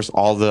 of course,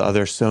 all the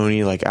other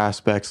Sony like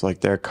aspects,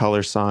 like their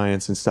color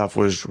science and stuff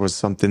was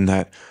something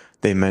that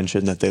they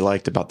mentioned that they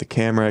liked about the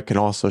camera. It can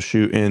also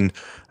shoot in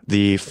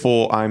the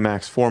full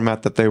IMAX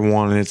format that they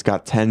wanted. It's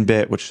got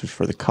 10-bit, which is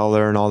for the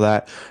color and all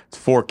that. It's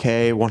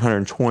 4K,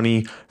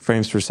 120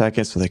 frames per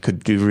second, so they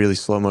could do really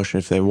slow motion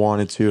if they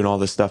wanted to and all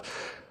this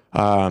stuff.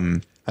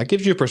 That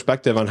gives you a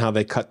perspective on how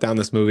they cut down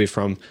this movie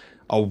from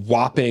a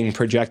whopping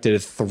projected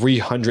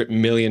 $300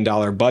 million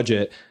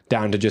budget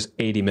down to just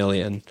 $80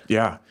 million.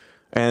 Yeah.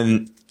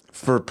 And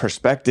for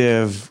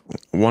perspective,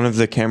 one of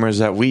the cameras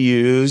that we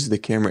use, the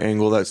camera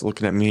angle that's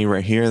looking at me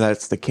right here,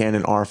 that's the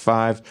Canon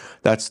R5.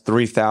 That's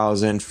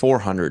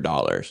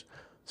 $3,400.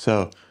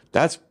 So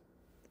that's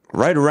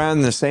right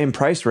around the same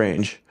price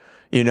range,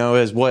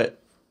 as what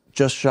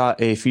just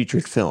shot a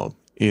featured film.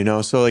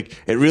 So like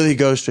it really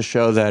goes to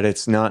show that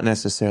it's not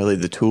necessarily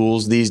the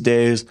tools these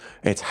days.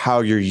 It's how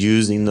you're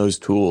using those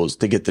tools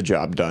to get the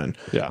job done.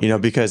 Yeah.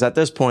 Because at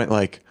this point,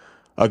 like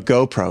a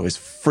GoPro is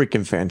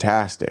freaking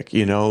fantastic.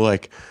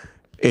 Like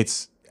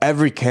it's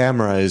every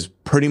camera is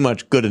pretty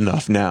much good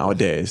enough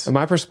nowadays. In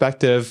my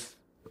perspective,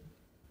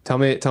 tell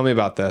me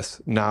about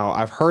this. Now,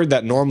 I've heard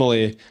that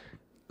normally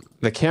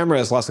the camera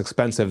is less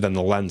expensive than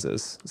the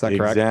lenses. Is that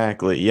correct?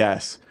 Exactly.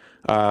 Yes.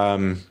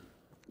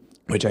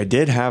 Which I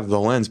did have the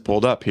lens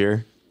pulled up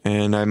here,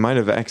 and I might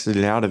have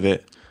exited out of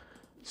it.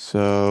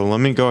 So let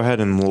me go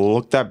ahead and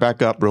look that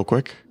back up real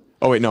quick.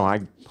 Oh, wait, no, I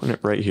put it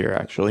right here,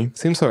 actually.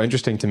 Seems so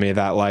interesting to me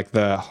that like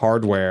the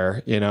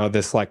hardware,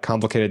 this like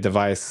complicated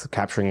device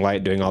capturing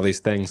light, doing all these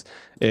things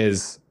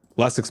is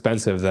less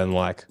expensive than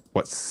like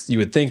what you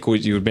would think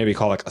you would maybe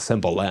call like a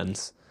simple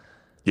lens.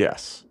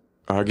 Yes.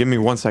 Give me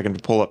 1 second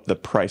to pull up the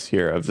price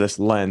here of this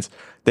lens.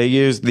 They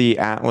use the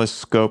Atlas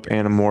Scope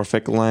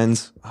anamorphic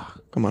lens.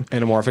 Come on.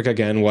 Anamorphic,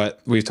 again, what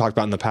we've talked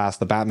about in the past.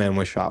 The Batman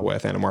was shot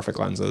with anamorphic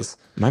lenses.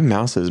 My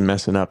mouse is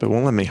messing up. It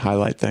won't let me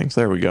highlight things.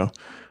 There we go.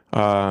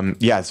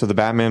 So the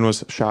Batman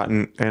was shot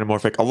in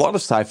anamorphic. A lot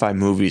of sci-fi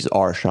movies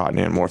are shot in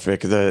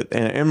anamorphic. The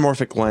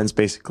anamorphic lens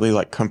basically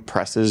like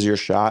compresses your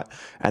shot,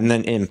 and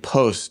then in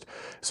post,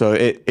 so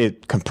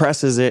it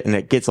compresses it and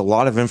it gets a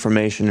lot of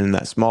information in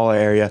that small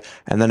area,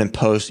 and then in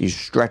post you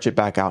stretch it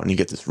back out and you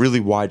get this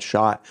really wide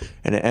shot,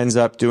 and it ends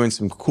up doing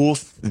some cool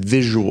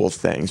visual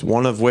things.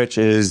 One of which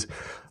is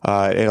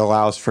It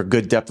allows for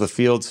good depth of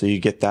field, so you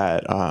get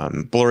that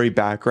blurry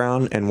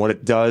background. And what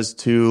it does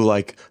to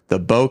like the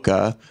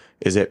bokeh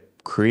is it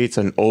creates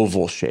an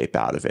oval shape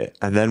out of it.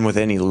 And then with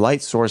any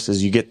light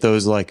sources, you get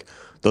those like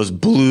those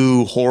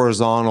blue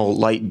horizontal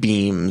light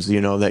beams,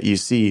 you know, that you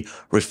see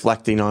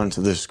reflecting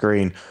onto the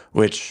screen,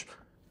 which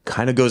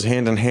kind of goes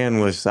hand in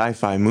hand with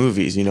sci-fi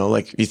movies. You know,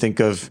 like you think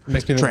of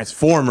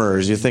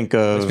Transformers, you think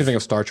of... Makes me think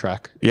of Star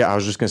Trek. Yeah, I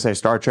was just going to say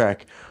Star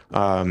Trek.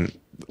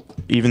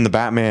 Even the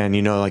Batman,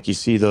 you know, like you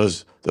see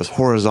those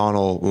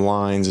horizontal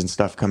lines and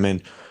stuff come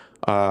in.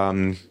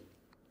 Let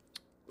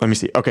me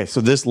see. Okay, so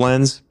this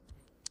lens,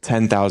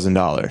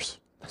 $10,000.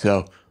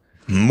 So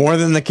more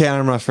than the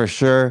camera for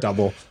sure.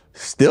 Double.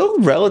 Still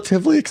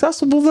relatively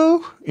accessible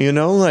though, you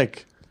know,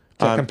 like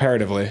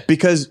comparatively,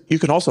 because you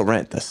can also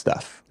rent this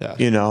stuff, yeah.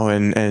 You know,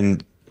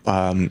 and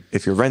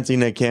if you're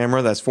renting a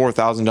camera that's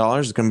 $4,000,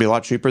 it's going to be a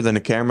lot cheaper than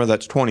a camera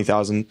that's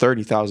 $20,000,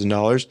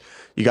 $30,000.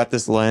 You got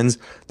this lens.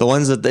 The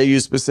lens that they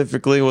used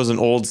specifically was an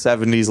old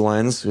 70s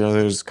lens. You know,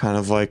 it was kind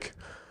of like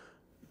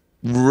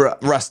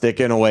rustic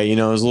in a way, you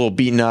know, it was a little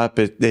beaten up.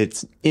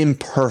 It's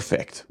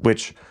imperfect,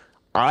 which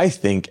I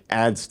think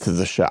adds to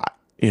the shot.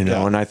 You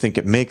know, and I think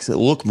it makes it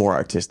look more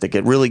artistic.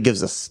 It really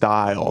gives a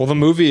style. Well, the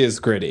movie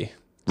is gritty.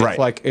 Right.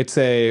 Like it's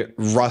a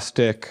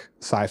rustic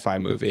sci-fi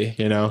movie,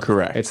 you know?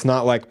 Correct. It's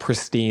not like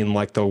pristine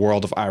like the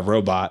world of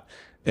iRobot,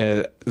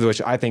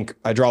 which I think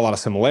I draw a lot of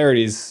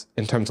similarities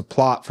in terms of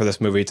plot for this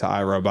movie to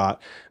iRobot.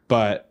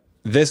 But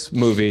this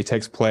movie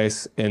takes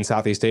place in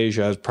Southeast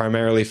Asia. It's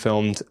primarily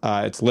filmed,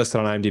 it's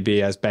listed on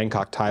IMDb as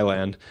Bangkok,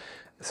 Thailand.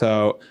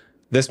 So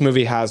this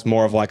movie has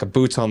more of like a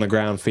boots on the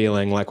ground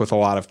feeling, like with a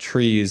lot of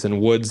trees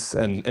and woods,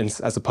 and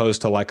as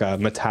opposed to like a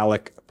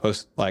metallic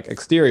like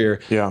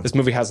exterior. Yeah. This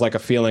movie has like a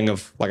feeling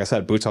of, like I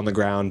said, boots on the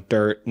ground,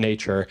 dirt,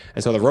 nature,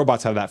 and so the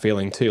robots have that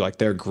feeling too. Like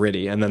they're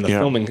gritty, and then the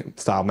filming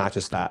style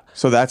matches that.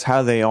 So that's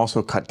how they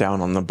also cut down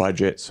on the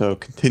budget. So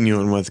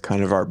continuing with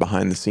kind of our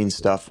behind the scenes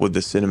stuff with the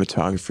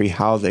cinematography,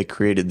 how they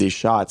created these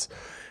shots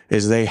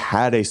is they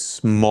had a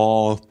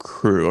small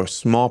crew, a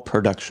small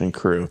production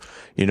crew,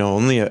 you know,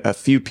 only a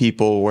few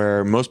people,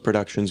 where most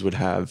productions would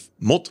have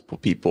multiple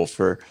people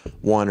for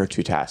one or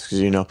two tasks,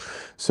 you know.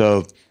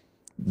 So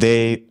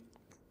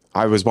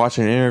I was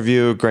watching an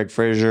interview, Greg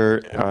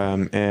Fraser,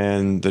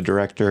 and the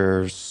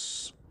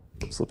director's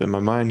slipping my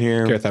mind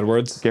here. Gareth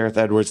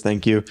Edwards,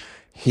 thank you.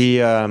 He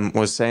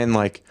was saying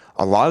like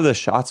a lot of the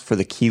shots for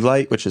the key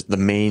light, which is the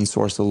main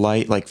source of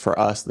light, like for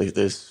us,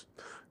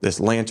 this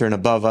lantern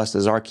above us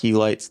is our key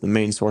lights, the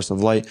main source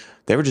of light.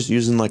 They were just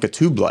using like a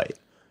tube light,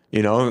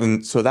 you know,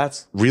 and so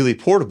that's really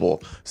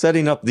portable.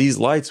 Setting up these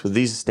lights with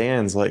these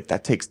stands, like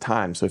that takes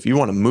time. So if you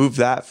want to move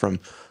that from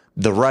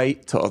the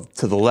right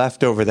to the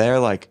left over there,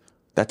 like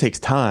that takes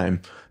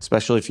time,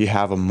 especially if you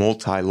have a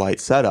multi-light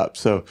setup.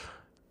 So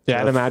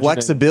yeah, the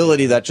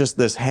flexibility that just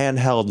this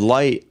handheld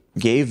light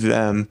gave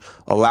them,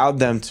 allowed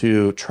them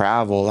to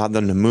travel, allowed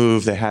them to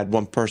move. They had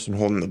one person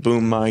holding the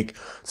boom mic,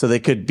 so they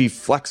could be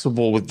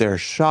flexible with their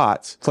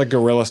shots. It's like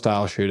guerrilla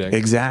style shooting.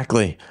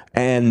 Exactly.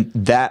 And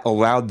that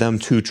allowed them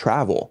to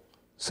travel.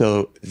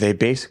 So they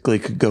basically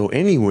could go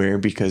anywhere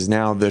because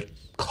now the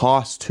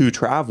cost to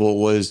travel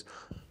was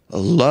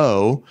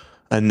low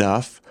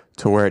enough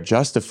to where it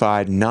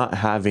justified not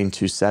having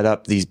to set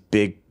up these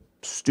big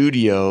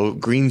studio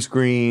green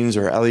screens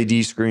or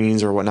LED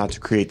screens or whatnot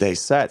to create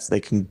these sets. They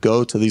can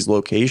go to these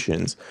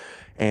locations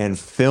and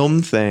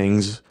film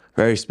things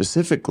very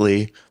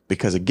specifically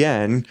because,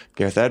 again,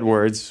 Gareth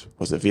Edwards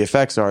was a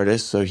VFX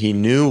artist, so he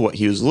knew what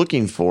he was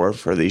looking for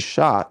these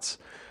shots,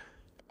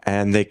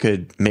 and they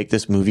could make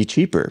this movie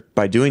cheaper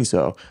by doing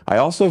so. I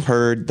also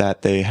heard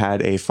that they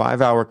had a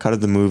 5-hour cut of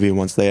the movie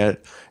once they had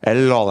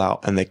edited it all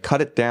out, and they cut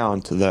it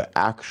down to the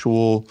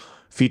actual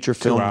feature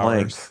film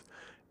length.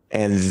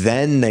 And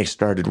then they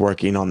started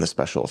working on the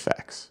special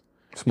effects.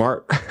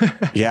 Smart.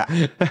 Yeah.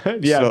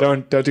 Yeah,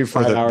 so, don't do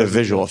 5 hours. The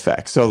visual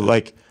effects. So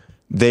like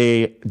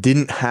they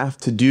didn't have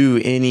to do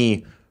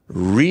any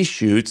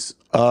reshoots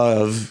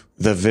of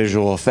the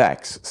visual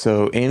effects.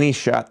 So any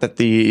shot that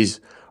these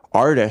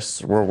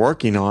artists were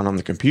working on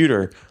the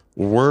computer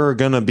were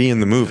going to be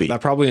in the movie.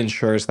 That probably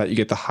ensures that you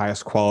get the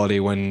highest quality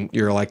when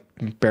you're like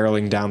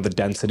barreling down the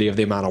density of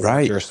the amount of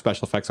work your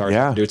special effects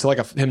artist do. It's like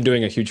him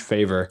doing a huge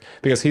favor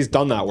because he's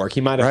done that work. He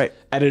might have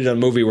edited a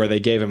movie where they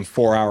gave him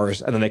 4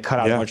 hours and then they cut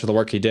out much of the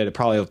work he did. It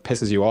probably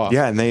pisses you off.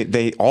 Yeah, and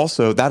that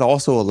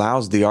also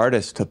allows the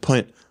artist to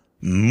put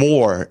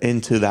more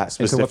into that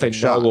specific into what they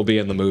shot. know will be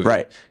in the movie.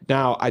 Right.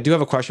 Now, I do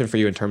have a question for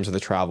you in terms of the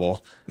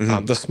travel.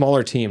 The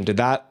smaller team, did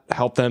that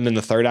help them in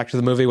the third act of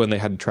the movie when they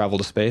had to travel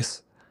to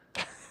space?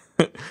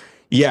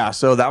 Yeah,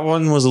 so that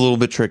one was a little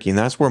bit tricky, and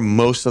that's where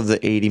most of the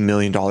 $80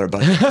 million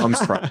budget comes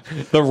from.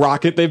 The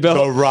rocket they built?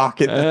 The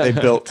rocket that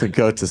they built to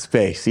go to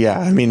space. Yeah,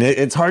 I mean,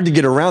 it's hard to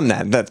get around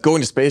that. That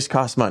going to space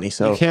costs money.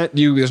 So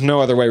there's no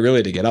other way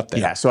really to get up there.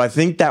 Yeah, so I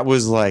think that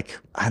was like,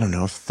 I don't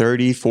know,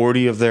 30,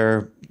 40 of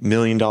their $1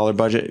 million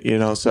budget, you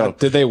know. So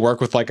did they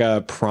work with like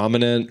a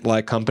prominent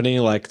like company?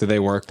 Like, did they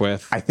work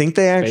with? I think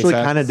they actually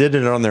kind of did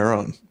it on their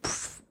own.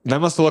 That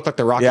must have looked like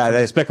the Rocky Yeah, from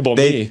Despicable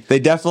Me. they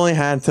definitely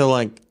had to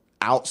like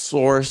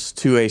outsource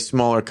to a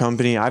smaller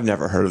company. I've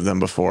never heard of them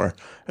before.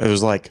 It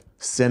was like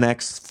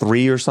Cinex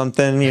 3 or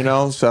something, you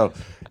know? So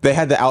they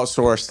had to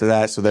outsource to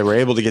that. So they were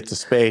able to get to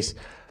space.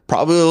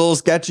 Probably a little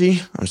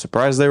sketchy. I'm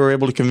surprised they were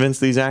able to convince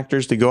these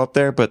actors to go up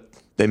there, but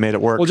they made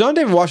it work. Well, John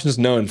David Washington's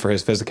known for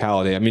his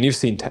physicality. I mean,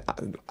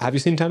 have you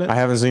seen Tenet? I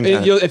haven't seen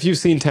Tenet. If you've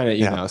seen Tenet,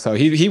 you know. So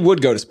he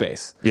would go to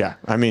space. Yeah.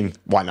 I mean,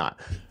 why not?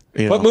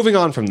 You But know? moving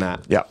on from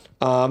that. Yeah.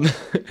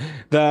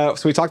 So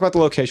we talked about the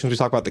locations, we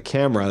talked about the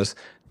cameras.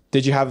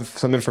 Did you have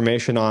some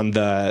information on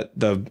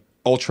the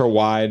ultra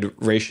wide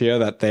ratio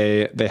that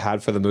they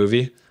had for the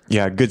movie?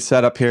 Yeah, good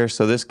setup here.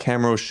 So this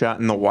camera was shot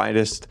in the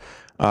widest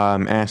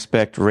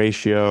aspect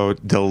ratio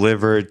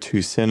delivered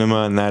to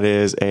cinema, and that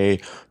is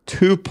a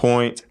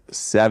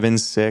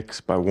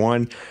 2.76 by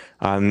 1.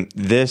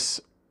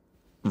 This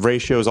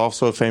ratio is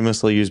also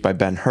famously used by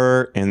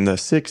Ben-Hur in the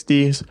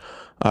 60s.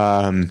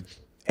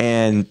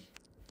 And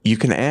you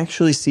can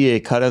actually see a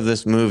cut of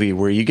this movie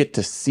where you get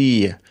to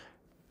see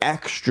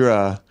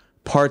extra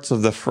parts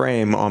of the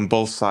frame on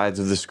both sides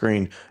of the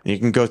screen. And you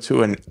can go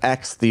to an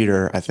X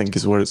theater, I think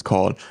is what it's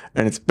called.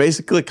 And it's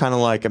basically kind of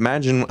like,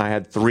 imagine I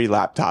had 3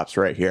 laptops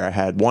right here. I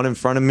had one in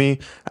front of me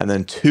and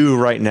then 2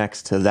 right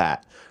next to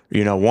that.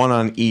 You know, one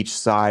on each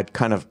side,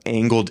 kind of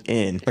angled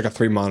in. Like a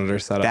 3-monitor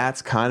setup.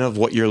 That's kind of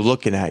what you're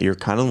looking at. You're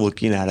kind of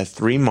looking at a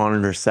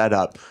 3-monitor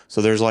setup.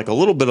 So there's like a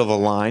little bit of a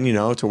line, you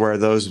know, to where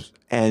those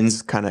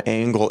ends kind of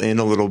angle in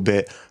a little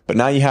bit. But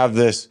now you have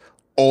this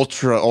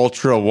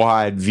ultra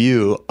wide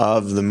view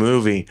of the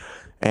movie.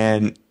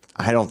 And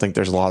I don't think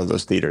there's a lot of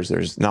those theaters.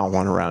 There's not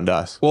one around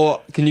us.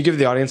 Well, can you give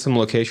the audience some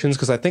locations?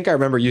 Because I think I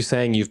remember you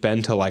saying you've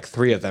been to like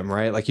 3 of them,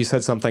 right? Like you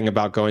said something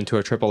about going to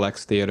a triple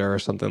X theater or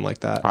something like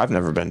that. I've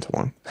never been to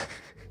one.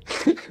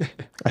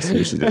 I see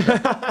what you did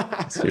there.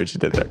 I see what you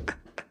did there.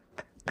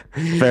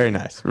 Very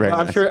nice. Very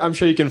nice. I'm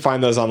sure you can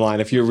find those online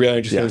if you're really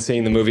interested in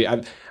seeing the movie.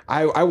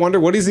 I wonder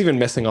what he's even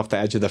missing off the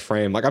edge of the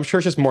frame. Like I'm sure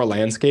it's just more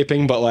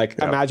landscaping, but like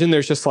imagine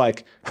there's just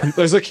like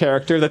there's a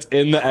character that's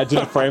in the edge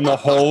of the frame the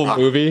whole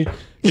movie.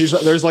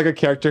 There's like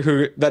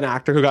an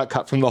actor who got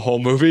cut from the whole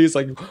movie. He's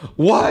like,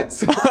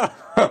 what?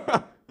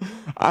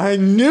 I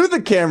knew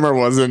the camera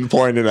wasn't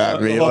pointed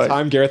at me. The whole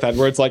time Gareth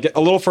Edwards like a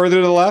little further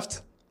to the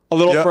left, a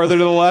little further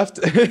to the left.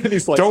 And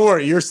he's like, don't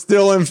worry, you're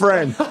still in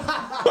frame.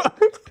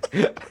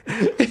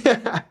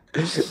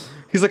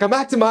 He's like, I'm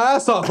acting my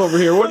ass off over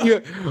here. What do you?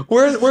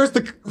 Where's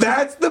the?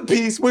 That's the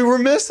piece we were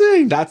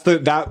missing. That's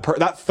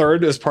that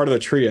third is part of the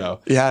trio.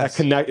 Yeah, that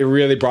connect. It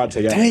really brought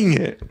together. Dang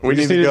it, we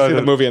just need to see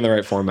the movie in the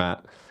right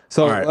format.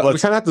 So we kind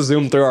of have to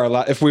zoom through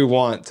our if we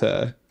want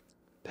to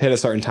hit a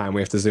certain time.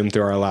 We have to zoom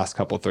through our last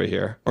couple 3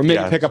 here, or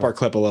maybe pick up our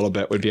clip a little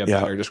bit would be a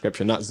better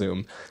description, not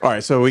zoom. All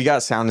right, so we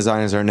got sound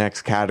design as our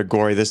next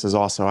category. This is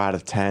also out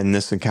of 10.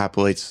 This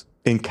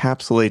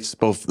encapsulates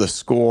both the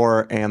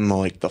score and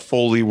the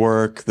Foley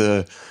work,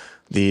 the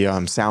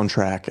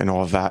soundtrack and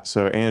all of that.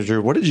 So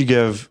Andrew, what did you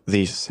give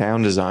the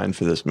sound design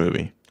for this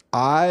movie?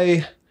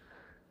 I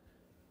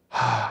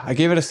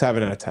gave it a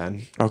 7 out of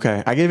 10.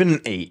 Okay, I gave it an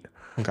 8.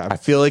 Okay, I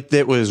feel like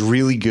that was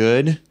really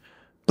good,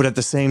 but at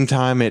the same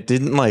time, it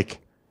didn't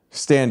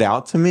stand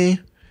out to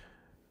me.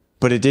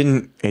 But it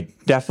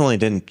definitely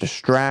didn't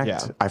distract.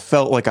 Yeah. I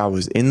felt like I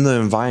was in the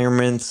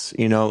environments,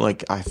 you know,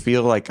 I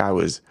feel like I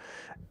was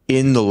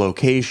in the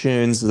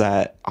locations,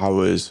 that I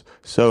was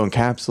so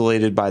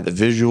encapsulated by the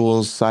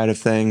visuals side of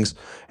things.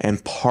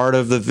 And part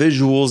of the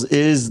visuals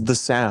is the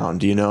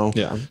sound, you know?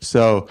 Yeah.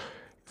 So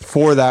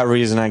for that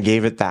reason, I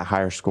gave it that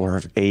higher score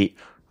of 8.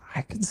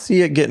 I could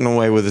see it getting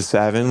away with a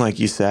 7, like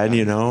you said,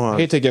 you know. I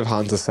hate to give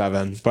Hans a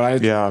 7,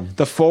 but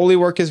the Foley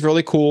work is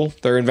really cool.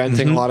 They're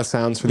inventing a lot of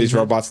sounds for these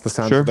robots, the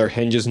sounds of their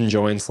hinges and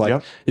joints.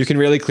 You can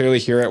really clearly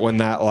hear it when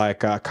that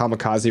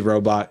kamikaze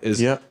robot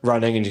is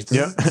running, and you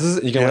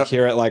can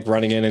hear it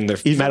running in and their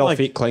metal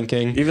feet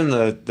clinking. Even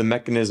the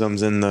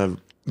mechanisms in the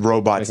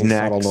robot's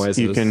neck,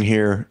 you can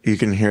hear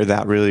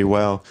that really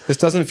well. This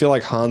doesn't feel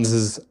like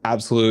Hans's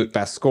absolute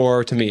best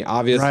score to me,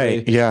 obviously.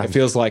 Right, yeah. It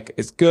feels like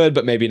it's good,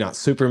 but maybe not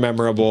super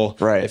memorable.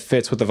 Right. It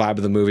fits with the vibe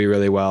of the movie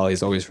really well.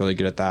 He's always really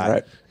good at that.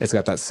 Right. It's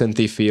got that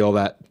synthy feel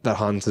that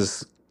Hans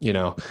is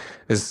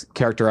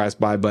characterized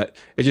by, but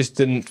it just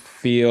didn't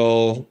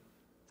feel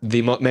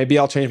maybe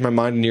I'll change my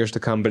mind in years to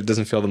come, but it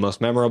doesn't feel the most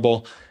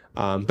memorable.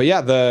 But yeah,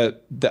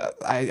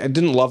 I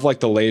didn't love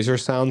the laser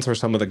sounds or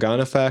some of the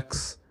gun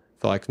effects.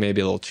 Feel like maybe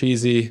a little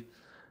cheesy,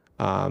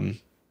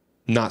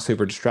 not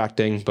super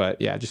distracting, but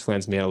yeah, it just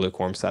lands me at a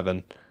lukewarm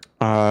 7.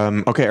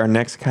 Okay, our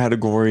next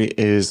category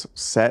is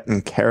set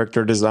and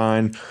character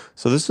design.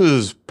 So this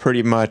is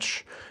pretty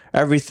much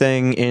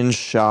everything in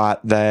shot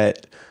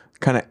that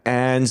kind of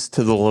adds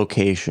to the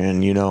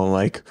location, you know,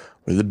 what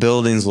do the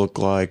buildings look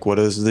like? What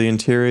does the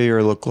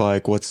interior look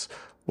like? What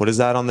is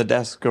that on the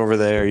desk over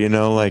there? You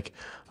know,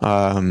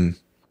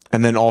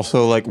 and then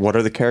also what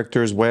are the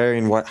characters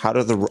wearing? How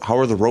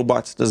are the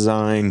robots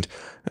designed?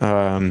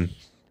 The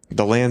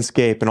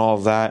landscape and all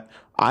of that.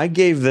 I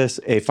gave this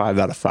a 5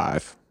 out of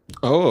 5.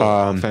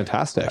 Oh,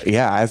 fantastic.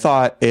 Yeah, I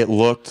thought it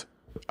looked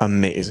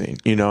amazing,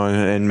 you know,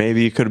 and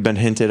maybe it could have been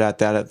hinted at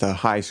that at the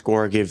high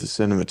score I gave the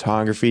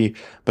cinematography,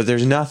 but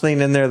there's nothing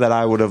in there that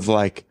I would have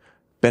like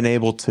been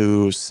able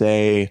to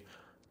say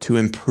to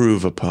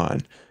improve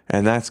upon.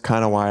 And that's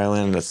kind of why I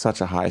landed at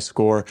such a high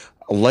score.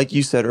 Like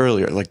you said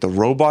earlier, like the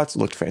robots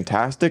looked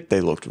fantastic.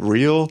 They looked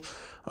real.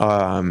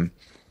 And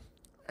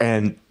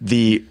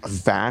the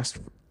vast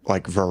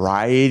like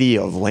variety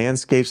of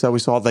landscapes that we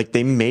saw, like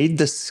they made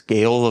the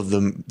scale of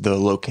the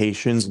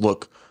locations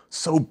look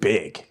so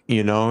big,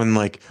 you know, and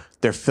like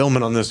they're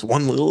filming on this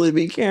one little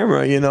itty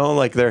camera, you know,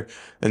 like they're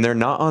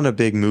not on a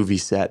big movie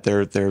set.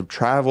 They're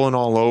traveling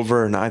all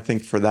over, and I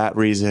think for that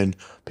reason,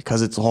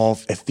 because it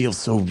feels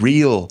so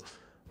real,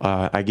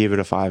 I gave it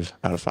a 5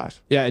 out of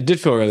 5. Yeah, it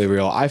did feel really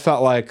real. I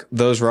felt like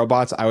those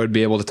robots, I would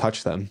be able to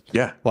touch them.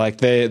 Yeah. Like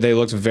they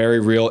looked very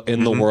real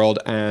in the world,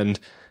 and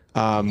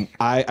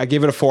I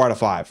gave it a 4 out of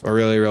 5, a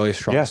really, really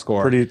strong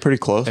score. Pretty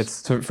close.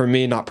 It's for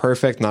me not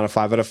perfect, not a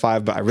 5 out of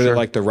 5, but I really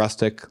liked the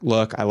rustic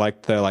look. I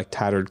liked the like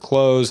tattered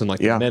clothes and like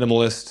the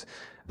minimalist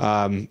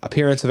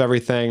appearance of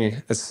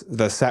everything.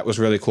 The set was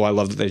really cool. I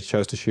love that they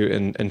chose to shoot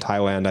in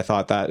Thailand. I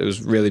thought that it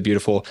was really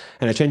beautiful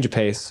and a change of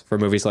pace for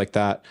movies like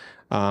that.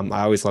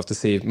 I always love to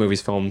see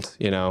movies filmed,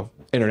 you know,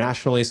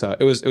 internationally. So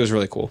it was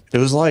really cool. It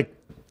was like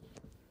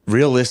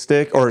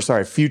futuristic,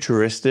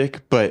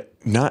 but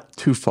not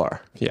too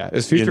far. Yeah,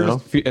 it's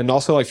futuristic, and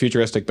also like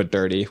futuristic but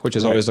dirty, which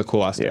is always a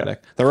cool aesthetic.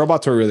 Yeah. The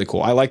robots were really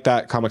cool. I liked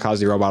that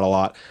kamikaze robot a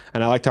lot,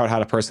 and I liked how it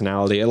had a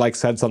personality. It like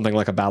said something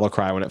like a battle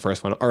cry when it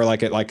first went, or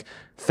like it like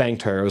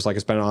thanked her. It was like,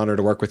 it's been an honor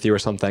to work with you or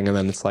something, and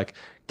then it's like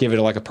give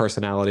it like a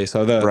personality.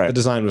 So the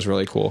design was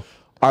really cool.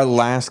 Our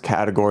last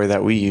category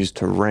that we use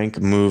to rank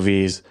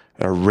movies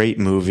or rate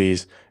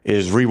movies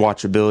is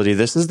rewatchability.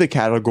 This is the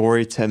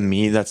category to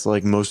me that's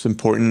like most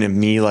important in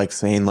me like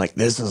saying like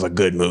this is a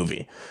good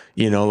movie.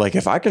 You know, like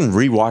if I can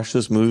rewatch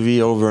this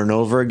movie over and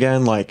over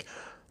again, like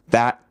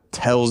that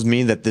tells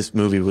me that this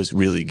movie was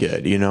really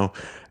good, you know?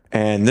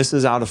 And this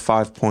is out of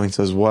 5 points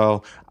as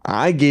well.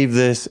 I gave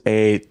this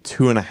a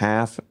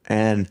 2.5,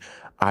 and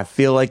I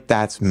feel like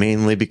that's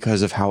mainly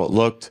because of how it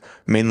looked,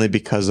 mainly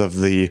because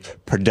of the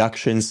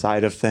production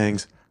side of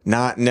things,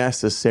 not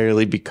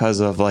necessarily because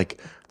of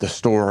like the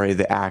story,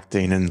 the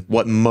acting, and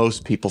what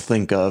most people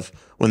think of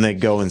when they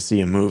go and see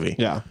a movie.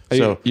 Yeah.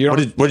 So what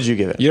did you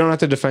give it? You don't have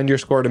to defend your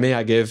score to me.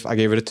 I gave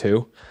it a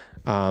 2.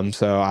 So I'm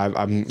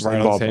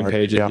right on the same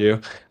page as you.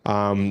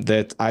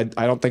 That I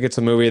don't think it's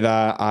a movie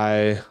that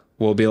I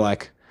will be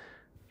like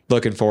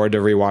looking forward to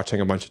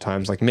rewatching a bunch of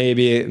times. Like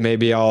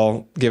maybe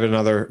I'll give it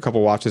another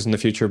couple watches in the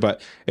future,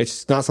 but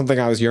it's not something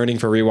I was yearning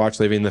for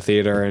rewatch leaving the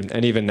theater,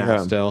 and even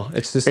now still.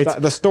 It's just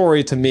the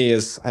story to me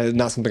is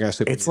not something I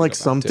super. It's like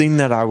something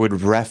that I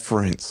would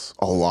reference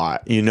a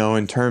lot, you know,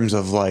 in terms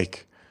of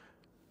like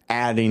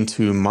adding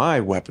to my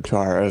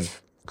repertoire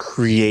of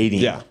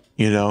creating,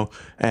 you know,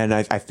 and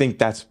I think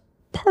that's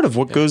part of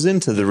what goes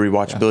into the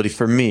rewatchability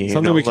for me.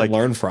 Something we can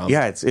learn from.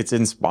 Yeah, it's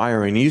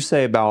inspiring. You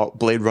say about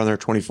Blade Runner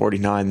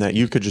 2049 that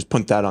you could just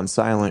put that on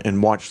silent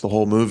and watch the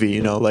whole movie,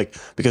 you know, like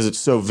because it's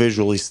so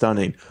visually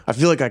stunning. I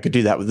feel like I could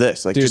do that with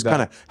this. Like just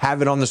kind of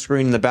have it on the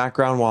screen in the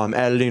background while I'm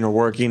editing or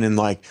working, and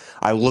like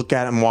I look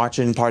at it and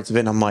watching parts of it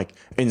and I'm like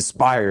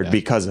inspired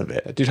because of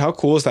it. Dude, how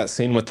cool is that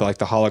scene with the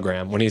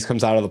hologram when he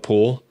comes out of the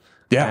pool?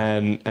 Yeah.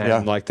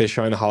 And like they're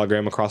showing the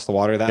hologram across the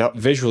water. That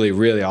visually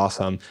really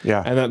awesome.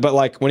 Yeah. And then, but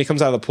like when he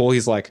comes out of the pool,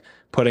 he's like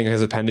putting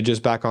his appendages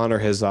back on, or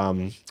his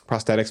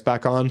prosthetics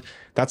back on.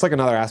 That's like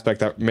another aspect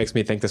that makes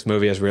me think this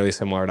movie is really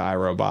similar to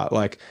iRobot.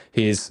 Like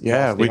he's we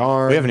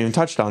haven't even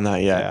touched on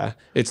that yet. Yeah.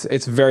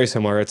 It's very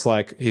similar. It's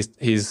like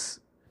it's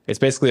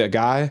basically a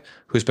guy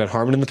who's been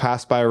harmed in the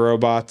past by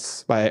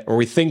robots,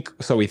 we think,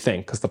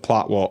 because the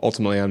plot will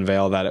ultimately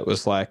unveil that it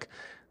was like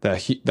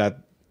that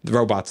the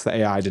robots, the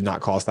AI did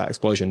not cause that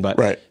explosion.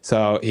 But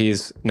so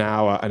he's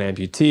now an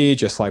amputee,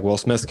 just like Will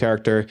Smith's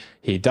character.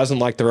 He doesn't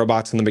like the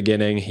robots in the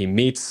beginning. He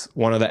meets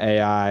one of the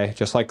AI,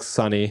 just like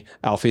Sonny.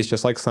 Alfie's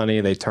just like Sonny.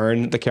 They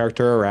turn the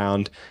character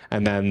around,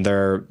 and then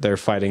they're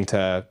fighting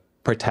to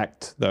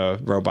protect the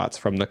robots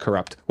from the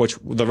corrupt, which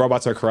the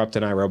robots are corrupt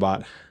in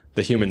iRobot.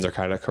 The humans are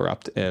kind of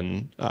corrupt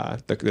in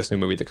this new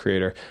movie, The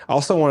Creator. I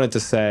also wanted to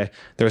say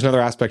there was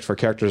another aspect for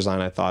character design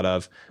I thought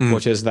of,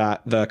 which is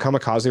that the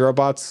kamikaze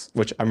robots,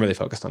 which I'm really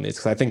focused on these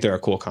because I think they're a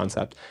cool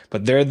concept,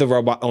 but they're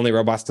the only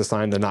robots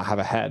designed to not have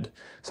a head.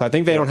 So I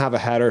think they don't have a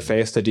head or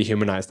face to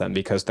dehumanize them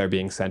because they're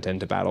being sent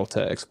into battle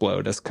to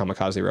explode as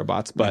kamikaze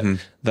robots. But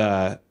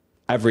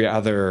every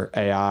other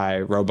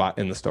AI robot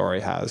in the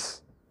story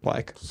has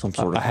like some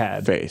sort of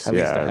head, face, at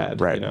least a head,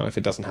 you know, if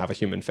it doesn't have a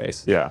human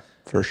face. Yeah,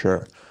 for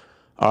sure.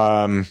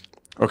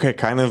 Okay,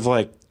 kind of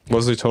like... What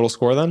was the total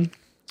score then?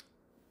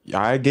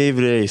 I gave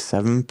it a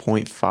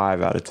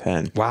 7.5 out of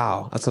 10.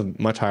 Wow, that's a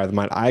much higher than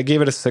mine. I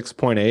gave it a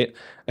 6.8.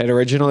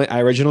 I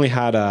originally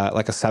had a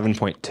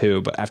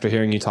 7.2, but after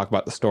hearing you talk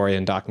about the story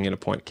and docking it a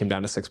point, it came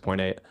down to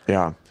 6.8.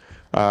 Yeah.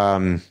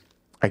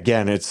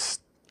 Again, it's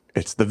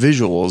the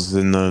visuals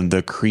and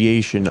the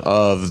creation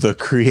of the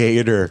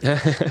creator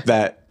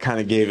that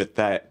kind of gave it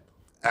that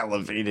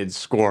elevated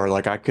score.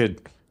 Like I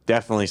could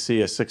definitely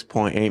see a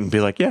 6.8 and be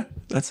like, yeah,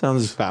 that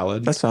sounds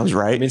Valid. That sounds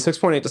right. I mean,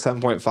 6.8 to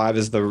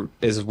 7.5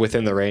 is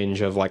within the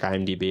range of like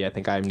IMDb. I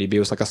think IMDb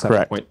was like a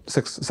Correct.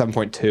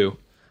 7.2.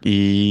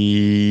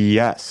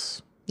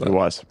 Yes, it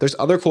was. There's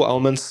other cool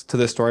elements to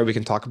this story we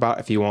can talk about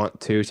if you want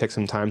to take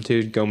some time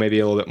to go maybe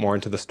a little bit more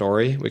into the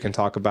story. We can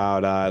talk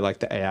about like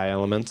the AI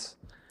elements.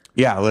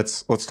 Yeah,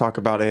 let's talk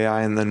about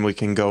AI, and then we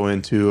can go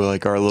into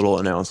like our little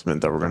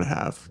announcement that we're gonna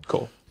have.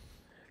 Cool.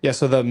 Yeah,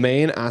 so the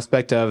main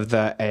aspect of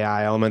the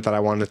AI element that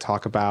I wanted to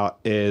talk about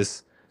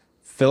is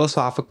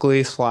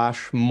philosophically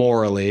 /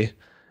 morally.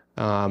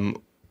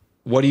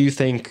 What do you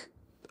think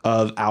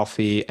of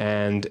Alfie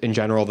and in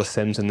general the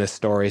Sims in this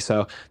story?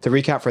 So to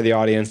recap for the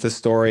audience, this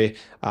story,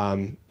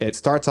 it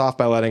starts off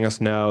by letting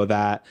us know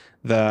that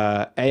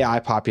the AI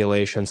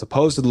population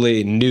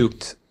supposedly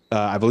nuked,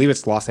 I believe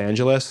it's Los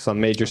Angeles,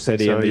 some major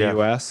city in the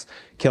US,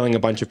 killing a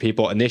bunch of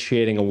people,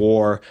 initiating a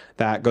war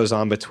that goes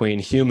on between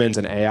humans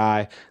and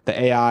AI.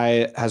 The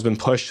AI has been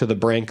pushed to the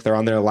brink. They're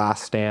on their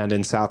last stand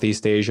in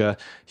Southeast Asia.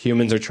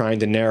 Humans are trying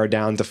to narrow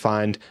down to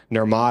find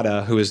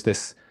Nirmata, who is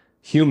this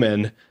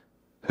human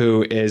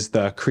who is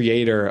the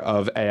creator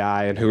of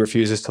AI and who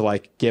refuses to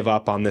like give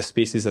up on this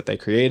species that they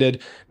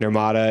created.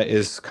 Nirmata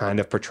is kind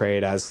of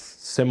portrayed as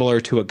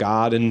similar to a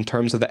god in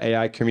terms of the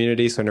AI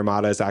community. So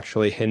Nirmata is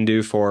actually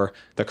Hindu for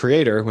the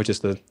creator, which is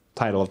the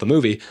title of the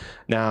movie.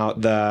 Now,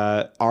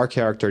 our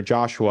character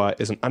Joshua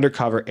is an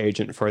undercover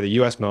agent for the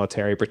US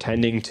military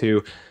pretending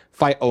to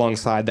fight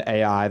alongside the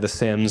AI, the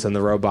Sims, and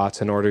the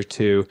robots in order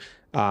to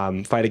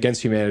fight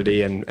against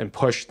humanity and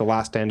push the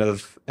last stand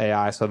of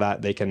AI so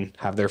that they can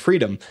have their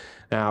freedom.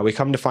 Now, we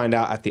come to find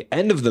out at the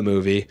end of the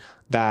movie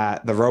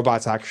that the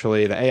robots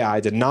actually, the AI,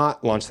 did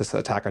not launch this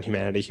attack on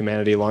humanity.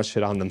 Humanity launched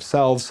it on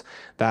themselves.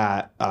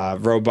 That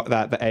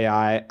the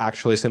AI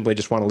actually simply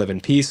just want to live in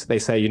peace. They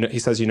say, he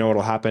says,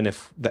 what'll happen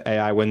if the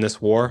AI win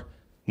this war?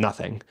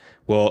 Nothing.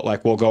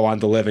 We'll go on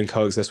to live and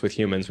coexist with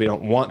humans. We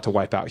don't want to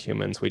wipe out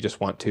humans. We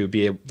just want to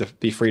be able to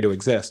be free to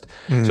exist.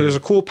 So there's a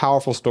cool,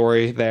 powerful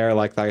story there.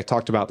 Like I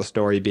talked about the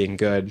story being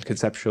good,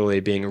 conceptually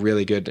being a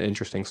really good,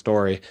 interesting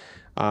story.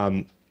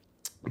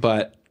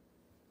 But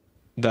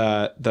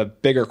the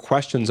bigger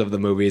questions of the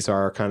movies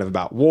are kind of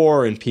about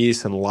war and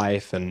peace and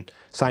life and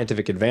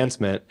scientific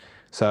advancement.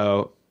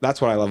 So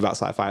that's what I love about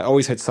sci-fi. It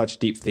always hits such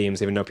deep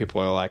themes, even though people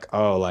are like,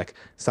 oh, like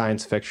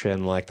science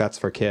fiction, like that's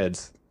for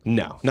kids.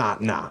 No,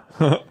 not.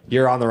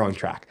 You're on the wrong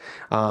track.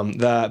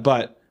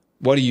 But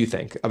what do you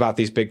think about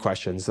these big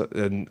questions?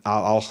 And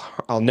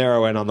I'll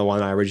narrow in on the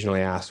one I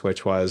originally asked,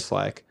 which was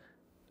like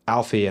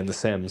Alfie and the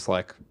Sims.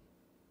 Like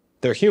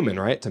they're human,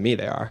 right? To me,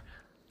 they are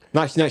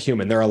not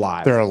human. They're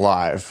alive. They're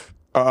alive.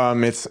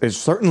 It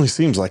certainly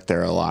seems like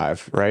they're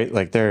alive, right?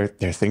 Like they're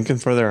thinking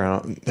for their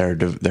own.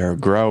 They're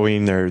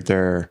growing.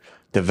 They're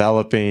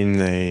developing.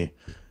 They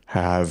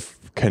have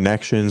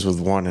connections with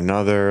one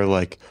another.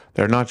 Like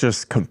they're not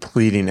just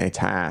completing a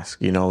task,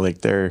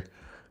 like they're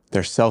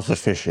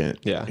self-efficient.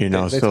 Yeah. They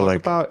so talk like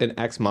about in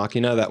Ex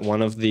Machina that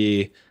one of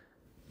the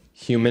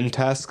human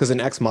tests, because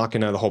in Ex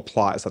Machina the whole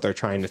plot is that they're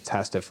trying to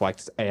test if like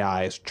this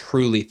AI is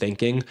truly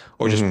thinking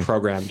or just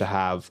programmed to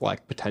have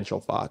like potential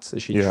thoughts.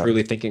 Is she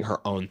truly thinking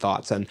her own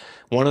thoughts? And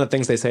one of the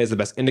things they say is the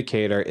best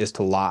indicator is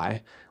to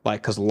lie,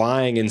 like because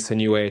lying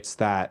insinuates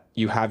that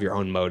you have your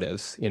own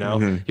motives.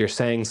 You're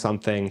saying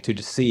something to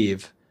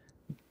deceive,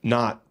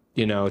 not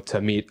to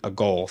meet a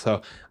goal.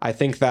 So I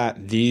think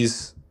that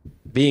these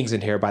beings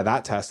in here, by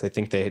that test, I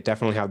think they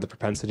definitely have the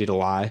propensity to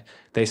lie.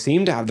 They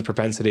seem to have the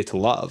propensity to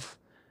love.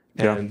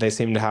 And they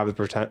seem to have the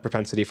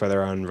propensity for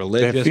their own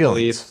religious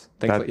beliefs.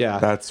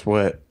 That's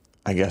what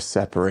I guess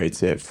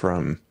separates it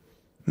from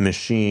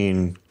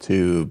machine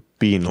to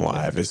being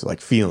alive is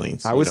like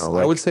feelings. I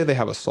would say they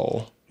have a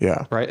soul.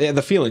 Yeah. Right. Yeah,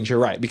 the feelings. You're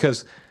right,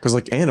 because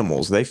like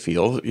animals, they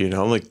feel.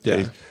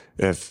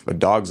 If a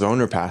dog's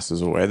owner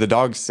passes away, the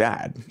dog's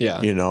sad. Yeah.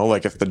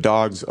 Like if the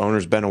dog's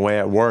owner's been away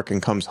at work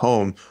and comes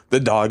home, the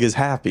dog is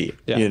happy.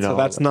 Yeah. So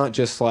that's not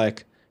just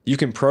like you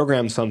can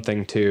program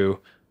something to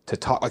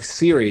talk. Like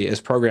Siri is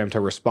programmed to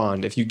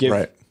respond. If you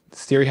give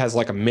Siri has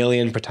like a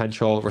million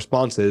potential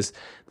responses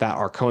that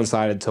are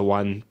coincided to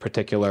one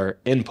particular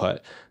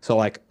input. So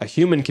like a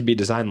human could be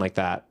designed like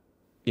that.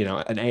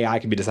 An AI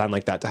could be designed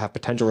like that to have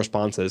potential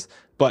responses,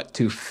 but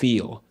to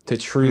feel, to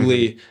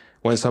truly,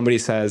 when somebody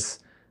says,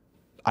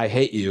 I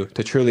hate you,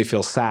 to truly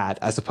feel sad,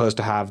 as opposed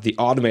to have the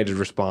automated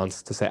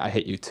response to say, I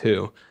hate you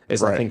too,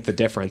 is I think the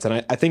difference.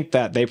 And I think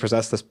that they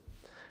possess this,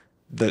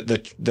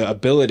 the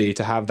ability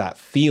to have that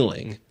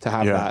feeling, to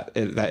have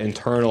that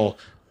internal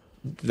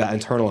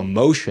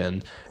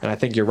emotion. And I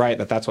think you're right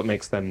that that's what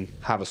makes them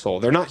have a soul.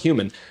 They're not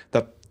human.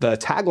 The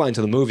tagline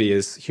to the movie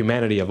is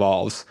humanity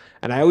evolves.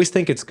 And I always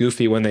think it's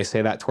goofy when they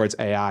say that towards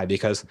AI,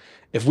 because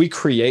if we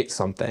create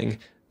something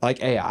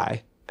like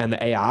AI and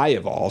the AI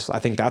evolves, I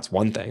think that's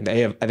one thing.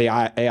 The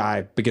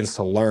AI begins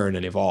to learn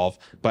and evolve.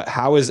 But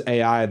how is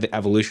AI the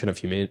evolution of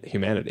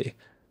humanity?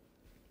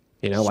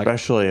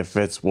 Especially if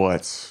it's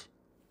what's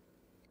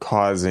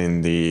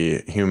causing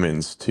the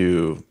humans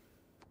to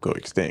go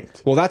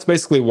extinct. Well, that's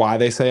basically why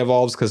they say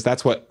evolves, because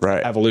that's what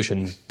Right.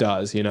 evolution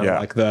does. You know, Yeah.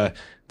 like the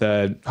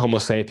Homo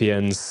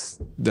sapiens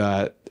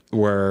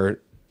where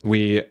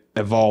we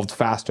evolved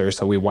faster,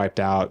 so we wiped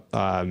out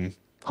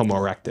Homo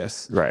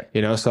erectus. Right.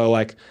 You know, so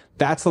like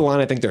that's the line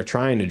I think they're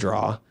trying to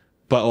draw.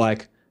 But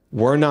like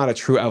we're not a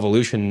true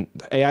evolution.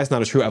 AI is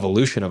not a true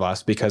evolution of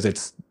us because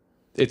it's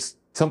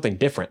something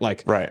different.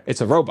 Like Right. it's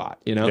a robot.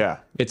 You know. Yeah.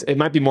 It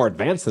might be more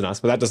advanced than us,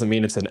 but that doesn't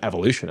mean it's an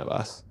evolution of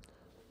us.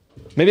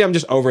 Maybe I'm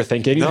just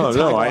overthinking. No, the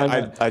timeline,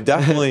 but- I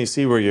definitely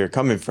see where you're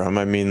coming from.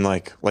 I mean,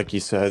 like you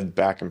said,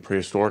 back in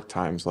prehistoric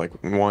times, like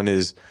one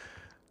is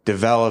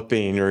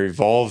developing or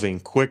evolving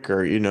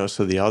quicker, you know,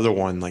 so the other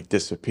one like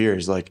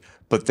disappears. Like,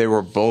 but they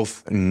were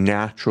both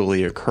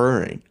naturally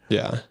occurring.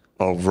 Yeah.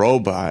 A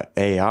robot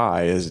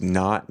AI is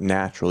not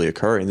naturally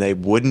occurring. They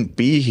wouldn't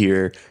be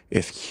here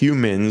if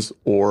humans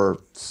or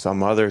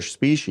some other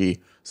species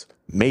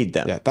made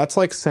them. Yeah, that's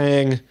like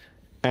saying,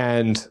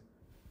 and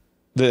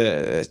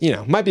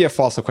might be a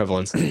false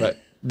equivalence,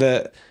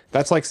 but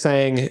that's like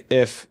saying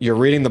if you're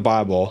reading the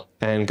Bible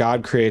and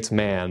God creates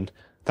man,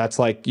 that's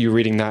like you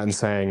reading that and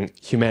saying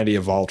humanity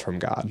evolved from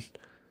God.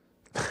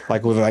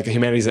 Like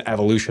humanity's an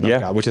evolution of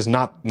Yeah. God, which is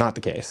not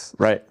the case.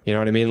 Right. You know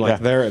what I mean? Like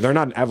they're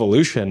not an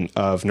evolution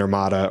of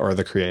Nirmata or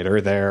the creator.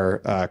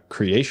 They're a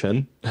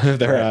creation.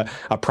 They're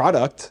a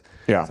product.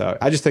 Yeah. So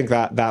I just think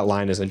that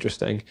line is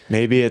interesting.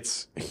 Maybe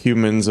it's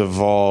humans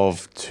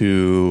evolved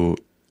to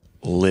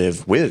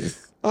live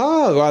with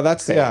Oh, well,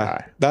 that's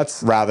AI.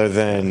 that's rather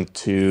than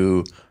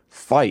to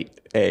fight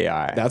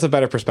AI. a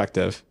better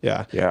perspective.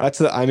 Yeah. Yeah.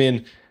 I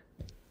mean,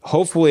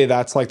 hopefully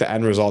that's like the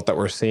end result that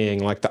we're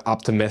seeing, like the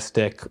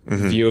optimistic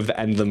view of the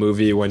end of the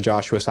movie when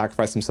Joshua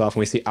sacrificed himself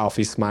and we see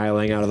Alfie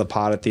smiling out of the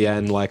pot at the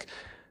end. Like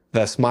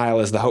the smile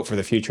is the hope for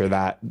the future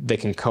that they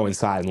can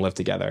coincide and live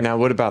together. Now,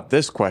 what about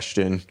this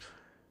question?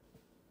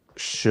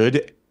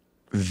 Should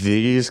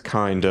these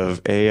kind of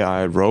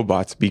AI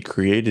robots be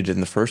created in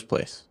the first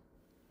place?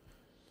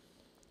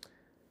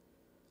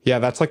 Yeah,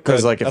 that's like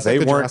Because like if that's they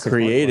the weren't Jurassic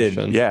Park created,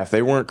 question. if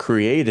they weren't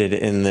created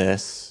in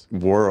this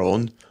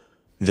world,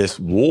 this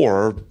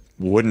war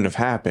wouldn't have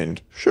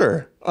happened.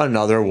 Sure,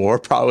 another war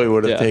probably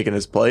would have Yeah. taken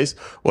its place.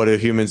 What do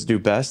humans do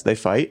best? They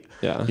fight.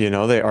 Yeah. You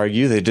know, they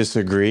argue, they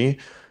disagree.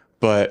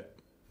 But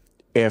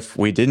if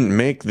we didn't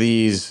make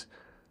these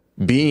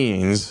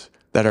beings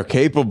that are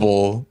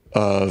capable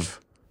of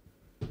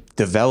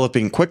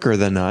developing quicker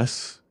than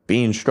us,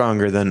 being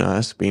stronger than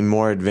us, being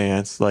more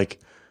advanced, like,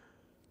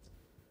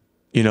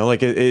 you know,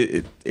 like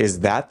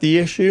is that the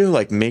issue?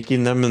 Like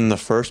making them in the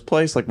first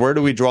place? Like where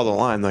do we draw the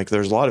line? Like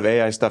there's a lot of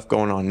AI stuff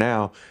going on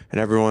now and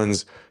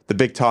the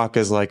big talk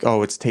is like,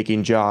 oh, it's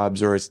taking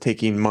jobs or it's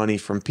taking money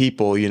from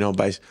people, you know,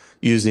 by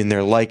using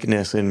their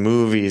likeness in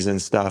movies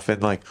and stuff.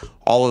 And like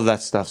all of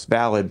that stuff's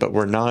valid, but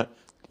we're not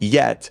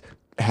yet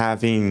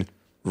having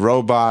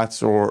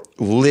robots or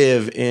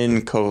live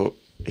in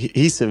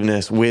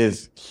cohesiveness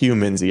with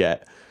humans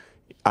yet.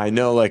 I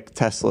know like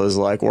Tesla is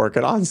like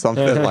working on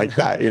something like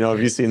that. You know,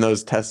 have you seen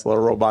those Tesla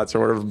robots or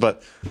whatever?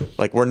 But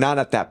like we're not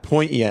at that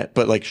point yet.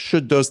 But like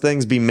should those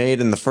things be made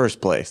in the first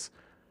place?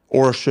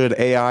 Or should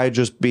AI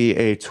just be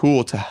a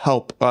tool to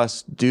help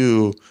us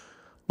do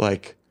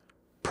like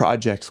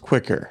projects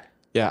quicker?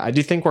 Yeah, I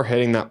do think we're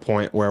hitting that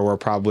point where we're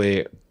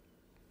probably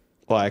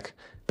like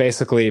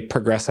basically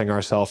progressing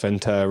ourselves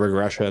into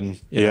regression.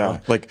 You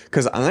know? Like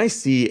because I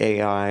see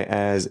AI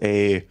as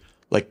a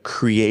like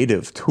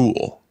creative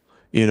tool.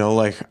 You know,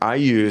 like I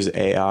use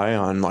AI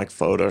on like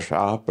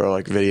Photoshop or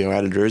like video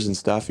editors and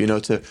stuff, you know,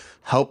 to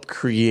help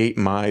create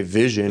my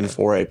vision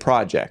for a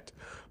project.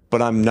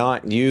 But I'm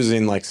not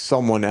using like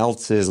someone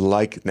else's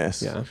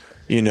likeness,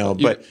 you know,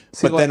 but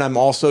then I'm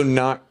also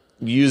not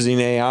using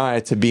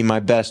AI to be my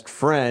best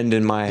friend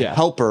and my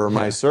helper,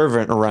 my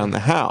servant around the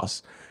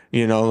house.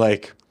 You know,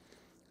 like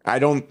I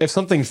don't. If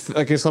something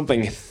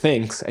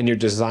thinks and you're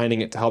designing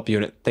it to help you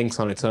and it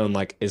thinks on its own,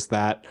 like is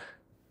that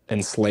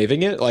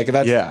enslaving it? Like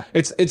that's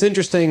it's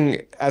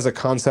interesting as a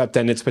concept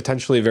and it's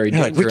potentially very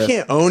dangerous. Like we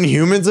can't own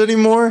humans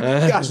anymore.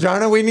 Gosh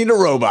darn it, we need a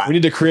robot. We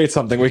need to create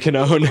something we can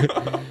own.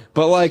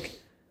 But like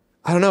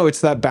I don't know, it's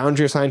that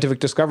boundary of scientific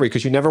discovery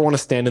because you never want to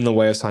stand in the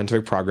way of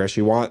scientific progress.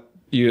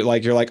 You're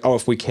like, oh,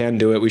 if we can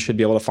do it, we should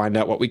be able to find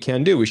out what we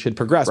can do. We should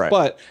progress. Right.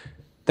 But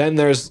then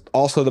there's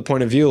also the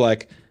point of view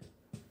like,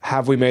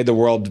 have we made the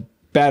world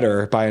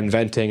better by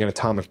inventing an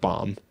atomic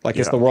bomb? Like,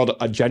 is the world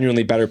a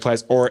genuinely better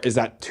place, or is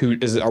that too?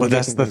 But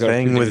that's the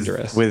thing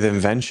with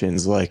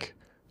inventions. Like,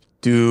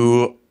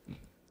 do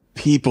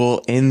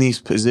people in these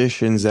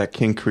positions that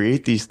can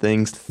create these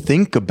things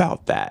think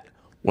about that,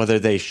 whether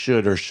they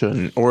should or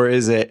shouldn't, or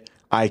is it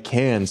I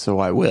can, so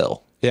I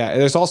will? Yeah,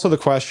 there's also the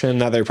question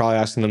that they're probably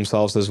asking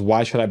themselves is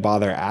why should I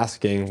bother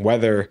asking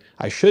whether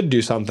I should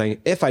do something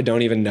if I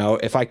don't even know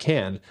if I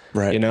can?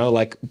 Right. You know,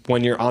 like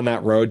when you're on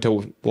that road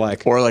to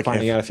like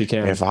finding out if you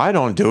can. If I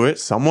don't do it,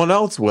 someone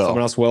else will.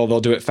 Someone else will. They'll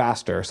do it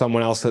faster.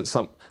 Someone else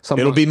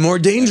It'll be more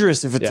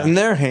dangerous if it's in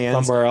their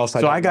hands. Somewhere else.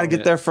 So I got to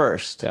get there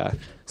first. Yeah.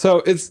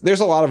 So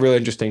there's a lot of really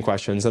interesting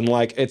questions, and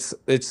like it's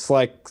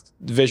like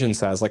Vision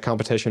says, like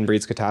competition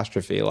breeds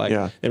catastrophe.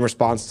 Like in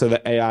response to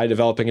the AI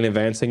developing and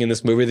advancing in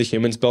this movie, the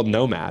humans build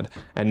Nomad,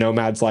 and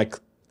Nomad's like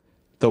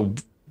the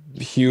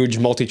huge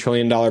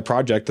multi-trillion-dollar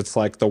project that's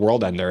like the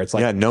world ender. It's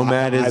like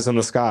Nomad eyes in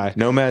the sky.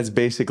 Nomad's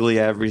basically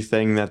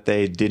everything that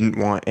they didn't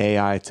want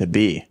AI to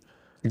be.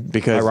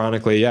 Because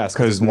ironically, yes,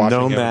 because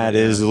Nomad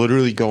is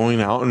literally going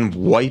out and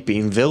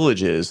wiping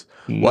villages,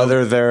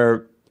 whether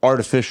they're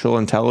artificial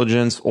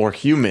intelligence or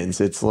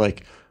humans. It's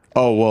like,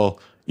 oh well,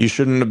 you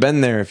shouldn't have been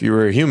there if you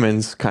were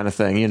humans, kind of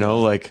thing. You know,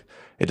 like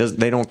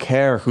they don't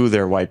care who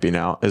they're wiping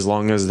out as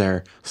long as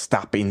they're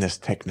stopping this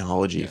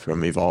technology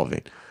from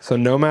evolving. So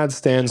Nomad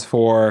stands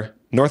for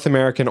North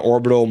American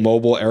Orbital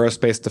Mobile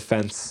Aerospace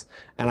Defense.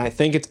 And I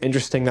think it's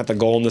interesting that the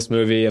goal in this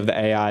movie of the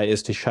AI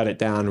is to shut it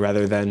down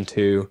rather than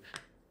to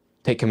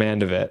take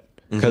command of it.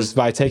 Because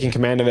by taking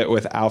command of it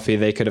with Alfie,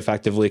 they could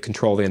effectively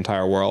control the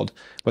entire world.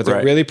 But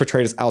they're really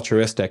portrayed as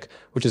altruistic,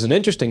 which is an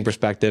interesting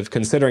perspective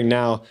considering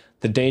now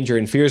the danger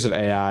and fears of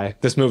AI.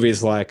 This movie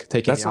is like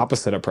taking the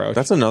opposite approach.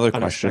 That's another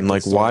question.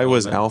 Like, why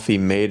was Alfie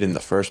made in the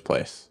first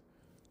place?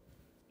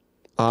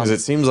 Because it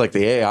seems like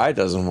the AI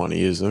doesn't want to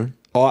use them.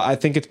 Well, I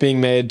think it's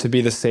being made to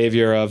be the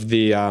savior of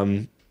the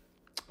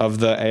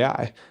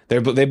AI.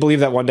 They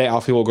believe that one day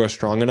Alfie will grow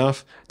strong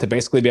enough to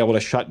basically be able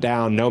to shut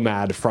down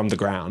Nomad from the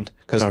ground.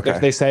 Because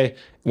if they say at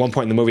one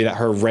point in the movie that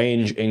her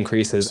range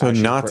increases. So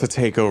not to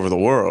take over the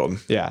world.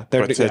 Yeah.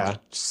 But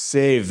to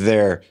save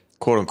their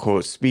quote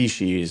unquote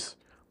species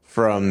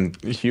from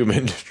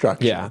human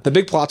destruction. Yeah. The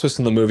big plot twist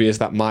in the movie is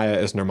that Maya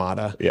is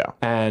Nirmata. Yeah.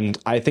 And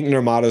I think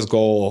Nirmata's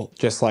goal,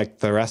 just like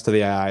the rest of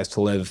the AI, is to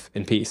live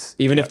in peace.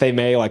 Even if they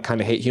may like kind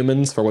of hate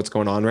humans for what's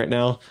going on right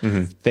now,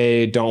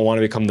 they don't want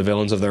to become the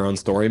villains of their own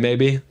story,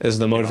 maybe, is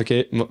the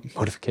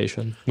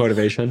motivation.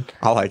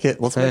 I like it.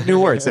 Let's make new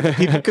words. If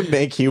people could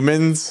make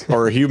humans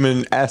or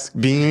human-esque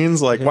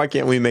beings, like why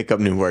can't we make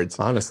up new words?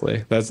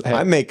 Honestly.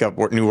 I make up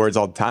new words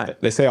all the time.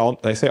 They say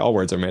all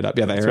words are made up.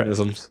 Yeah, the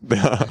Aaronisms.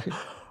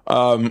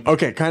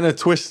 Okay, kind of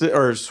twisted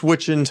or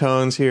switching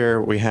tones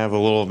here. We have a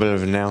little bit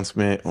of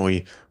announcement.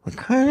 We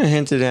kind of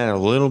hinted at it a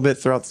little bit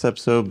throughout this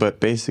episode, but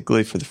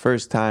basically for the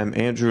first time,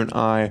 Andrew and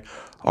I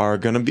are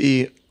going to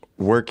be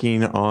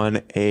working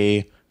on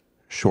a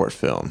short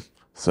film.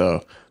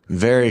 So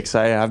very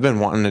excited. I've been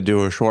wanting to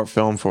do a short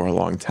film for a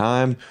long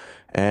time,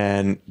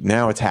 and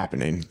now it's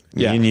happening.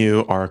 Me and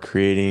you are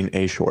creating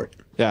a short.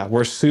 Yeah,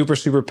 we're super,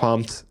 super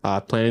pumped,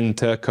 planning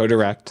to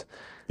co-direct.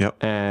 Yep.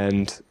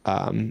 And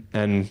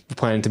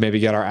planning to maybe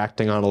get our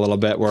acting on a little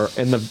bit. We're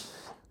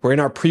in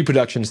our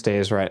pre-production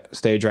stage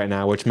right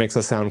now, which makes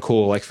us sound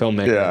cool like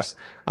filmmakers.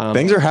 Yeah.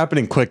 Things are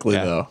happening quickly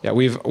though. Yeah,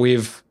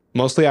 we've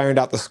mostly ironed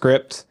out the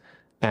script,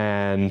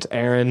 and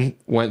Aaron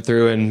went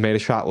through and made a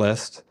shot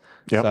list.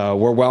 Yep. So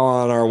we're well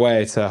on our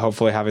way to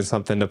hopefully having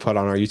something to put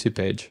on our YouTube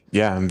page.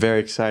 Yeah, I'm very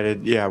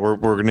excited. Yeah, we're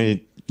gonna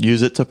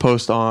use it to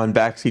post on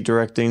Backseat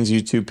Directing's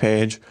YouTube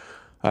page.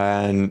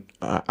 And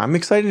I'm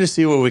excited to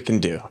see what we can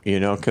do, you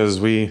know, because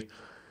we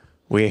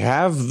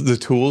have the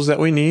tools that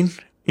we need,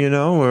 you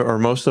know, or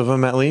most of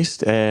them at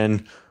least.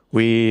 And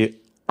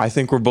I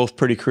think we're both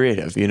pretty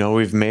creative. You know,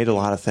 we've made a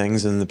lot of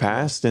things in the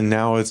past, and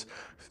now it's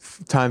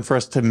time for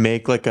us to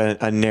make like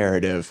a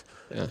narrative.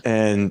 Yeah.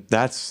 And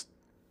that's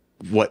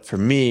what for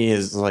me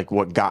is like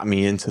what got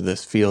me into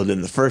this field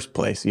in the first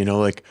place. You know,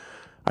 like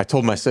I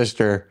told my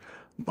sister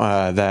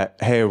that,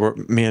 hey,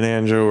 me and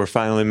Andrew, we're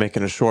finally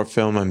making a short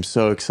film. I'm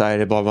so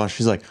excited, blah, blah.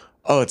 She's like,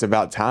 oh, it's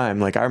about time.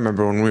 Like, I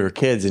remember when we were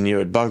kids and you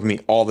would bug me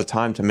all the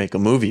time to make a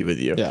movie with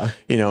you. Yeah.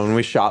 You know, and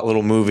we shot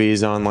little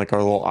movies on like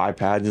our little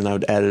iPads, and I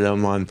would edit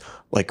them on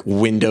like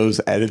Windows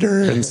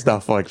Editor and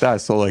stuff like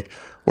that. So like,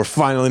 we're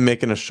finally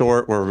making a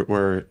short.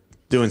 We're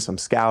doing some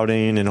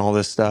scouting and all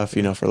this stuff,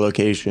 you know, for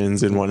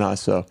locations and whatnot.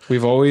 So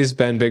we've always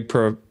been big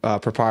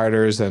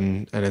proprietors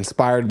and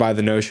inspired by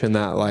the notion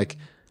that like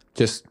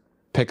just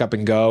pick up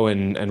and go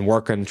and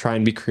work and try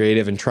and be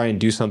creative and try and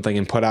do something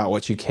and put out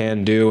what you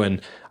can do.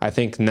 And I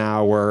think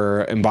now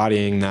we're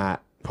embodying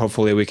that.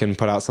 Hopefully we can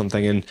put out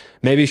something and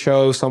maybe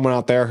show someone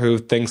out there who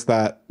thinks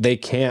that they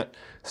can't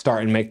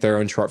start and make their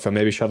own short film.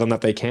 Maybe show them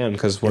that they can,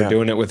 because we're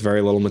doing it with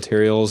very little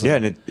materials. Yeah,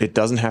 and it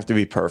doesn't have to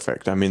be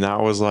perfect. I mean,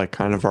 that was like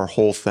kind of our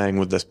whole thing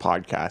with this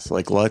podcast.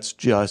 Like, let's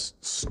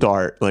just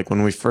start. Like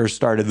when we first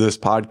started this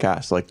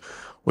podcast, like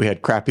we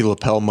had crappy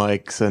lapel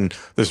mics and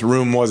this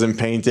room wasn't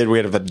painted. We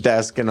had a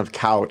desk and a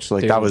couch.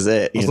 Like, dude, that was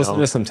it. I was listening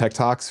to some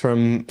TikToks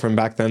from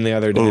back then the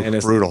other day. Ooh,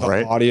 and brutal,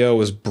 right? The audio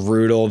was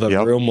brutal.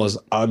 The room was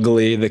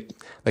ugly.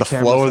 The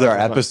flow of their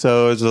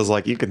episodes was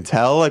like, you can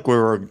tell like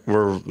we're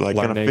like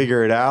going to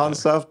figure it out and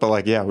stuff. But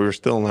like, yeah, we were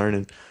still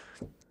learning.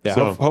 Yeah,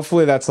 so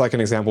hopefully that's like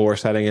an example we're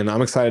setting. And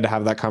I'm excited to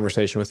have that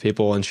conversation with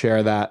people and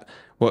share that,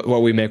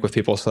 what we make with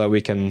people, so that we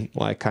can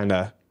like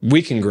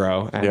we can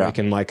grow and we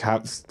can like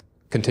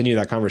continue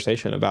that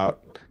conversation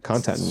about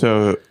content.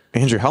 So,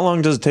 Andrew, how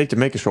long does it take to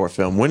make a short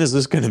film? When is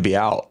this going to be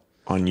out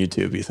on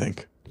YouTube, you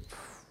think?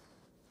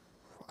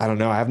 I don't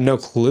know. I have no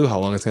clue how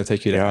long it's going to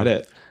take you to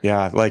edit.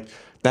 Yeah, like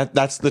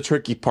that's the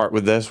tricky part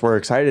with this. We're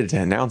excited to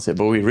announce it,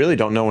 but we really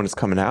don't know when it's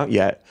coming out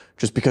yet,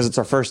 just because it's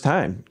our first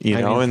time, you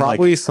know. mean, and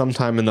probably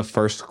sometime in the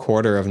first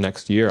quarter of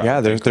next year.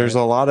 Yeah, there's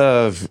a lot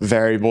of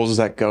variables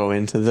that go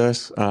into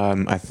this.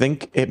 I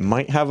think it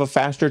might have a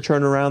faster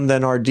turnaround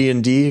than our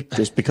D&D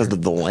just because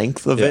of the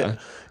length of it.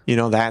 You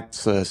know,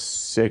 that's a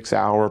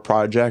 6-hour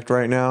project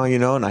right now, you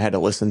know, and I had to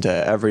listen to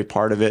every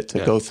part of it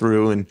to go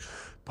through and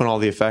put all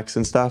the effects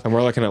and stuff. And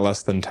we're looking at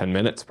less than 10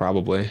 minutes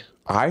probably.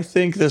 I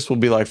think this will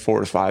be like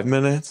 4 to 5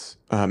 minutes,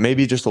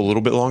 maybe just a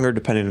little bit longer,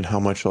 depending on how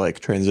much like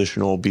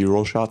transitional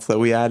B-roll shots that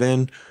we add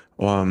in.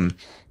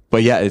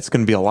 But yeah, it's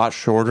going to be a lot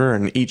shorter,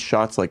 and each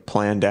shot's like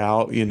planned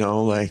out, you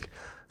know, like,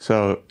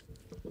 so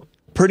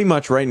pretty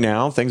much right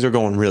now things are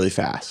going really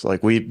fast.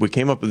 Like we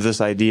came up with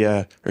this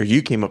idea, or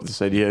you came up with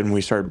this idea, and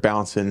we started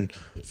bouncing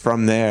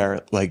from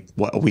there like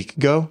a week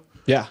ago.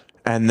 Yeah.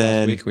 And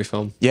then week we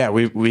filmed. Yeah,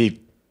 we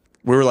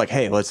were like,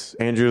 hey,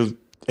 Andrew's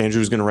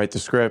going to write the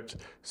script.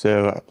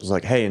 So I was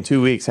like, hey, in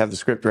 2 weeks, have the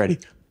script ready.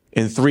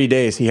 In 3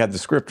 days, he had the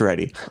script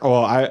ready.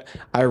 Well,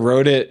 I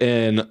wrote it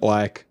in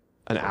like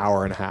an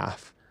hour and a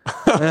half.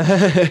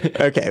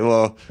 Okay,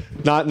 well,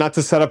 not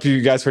to set up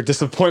you guys for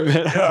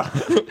disappointment.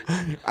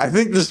 I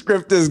think the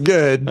script is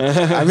good.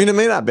 I mean, it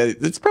may not be.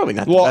 It's probably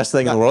not the best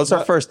thing in the world. It's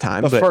our first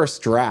time. The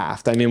first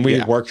draft. I mean, we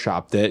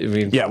workshopped it. I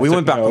mean, we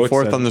went back and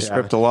forth on the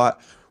script a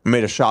lot. We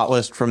made a shot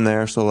list from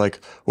there. So like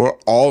we're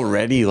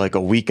already like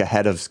a week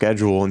ahead of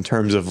schedule in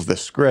terms of the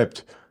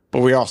script,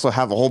 but we also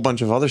have a whole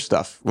bunch of other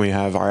stuff. We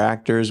have our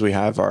actors, we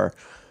have our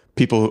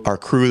people, our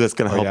crew that's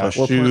going to help us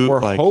shoot.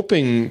 We're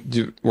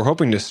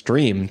hoping to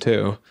stream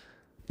too.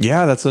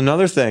 Yeah, that's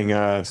another thing.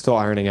 Still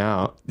ironing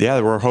out.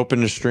 Yeah, we're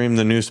hoping to stream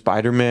the new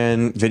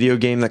Spider-Man video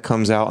game that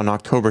comes out on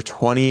October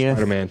 20th.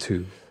 Spider-Man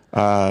 2.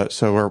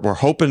 So we're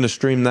hoping to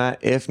stream that.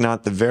 If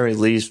not, the very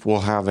least,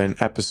 we'll have an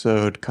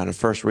episode, kind of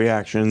first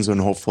reactions, and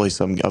hopefully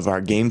some of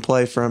our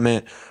gameplay from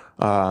it.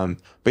 But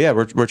yeah,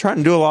 we're trying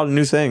to do a lot of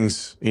new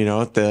things, you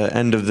know, at the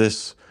end of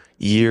this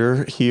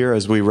year here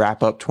as we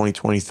wrap up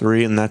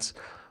 2023, and that's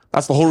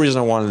the whole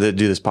reason I wanted to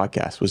do this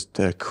podcast, was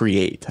to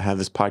have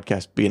this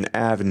podcast be an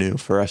avenue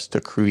for us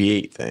to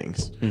create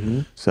things.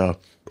 Mm-hmm. So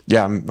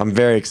yeah, I'm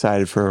very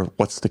excited for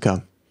what's to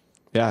come.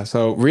 Yeah,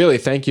 so really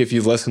thank you if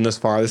you've listened this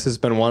far. This has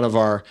been one of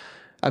our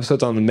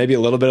episodes on maybe a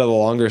little bit of the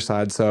longer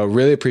side, so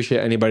really appreciate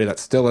anybody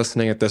that's still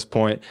listening at this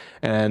point,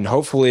 and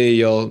hopefully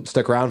you'll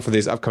stick around for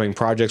these upcoming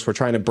projects. We're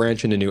trying to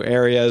branch into new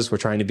areas. We're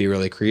trying to be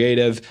really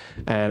creative,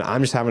 and I'm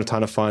just having a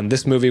ton of fun.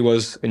 This movie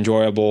was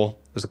enjoyable.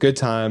 It was a good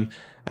time,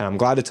 and I'm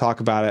glad to talk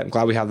about it. I'm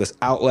glad we have this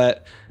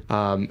outlet.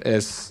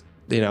 It's,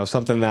 you know,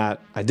 something that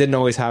I didn't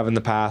always have in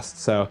the past,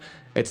 so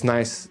it's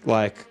nice,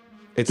 like,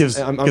 it gives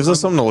us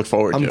something to look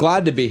forward to. I'm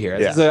glad to be here.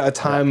 This is a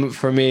time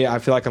for me. I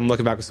feel like I'm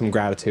looking back with some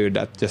gratitude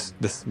at just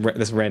this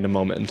random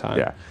moment in time.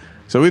 Yeah.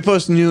 So we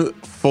post new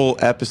full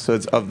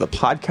episodes of the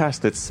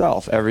podcast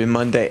itself every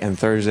Monday and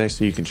Thursday,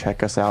 so you can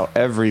check us out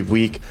every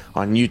week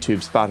on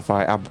YouTube,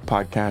 Spotify, Apple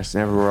Podcasts,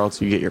 and everywhere else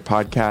you get your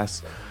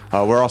podcasts.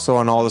 We're also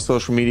on all the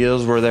social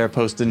medias. We're there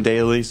posting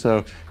daily,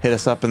 so hit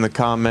us up in the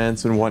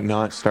comments and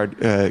whatnot.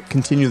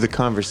 Continue the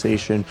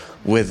conversation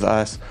with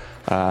us.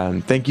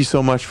 Thank you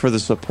so much for the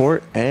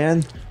support,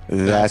 and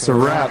that's a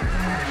wrap.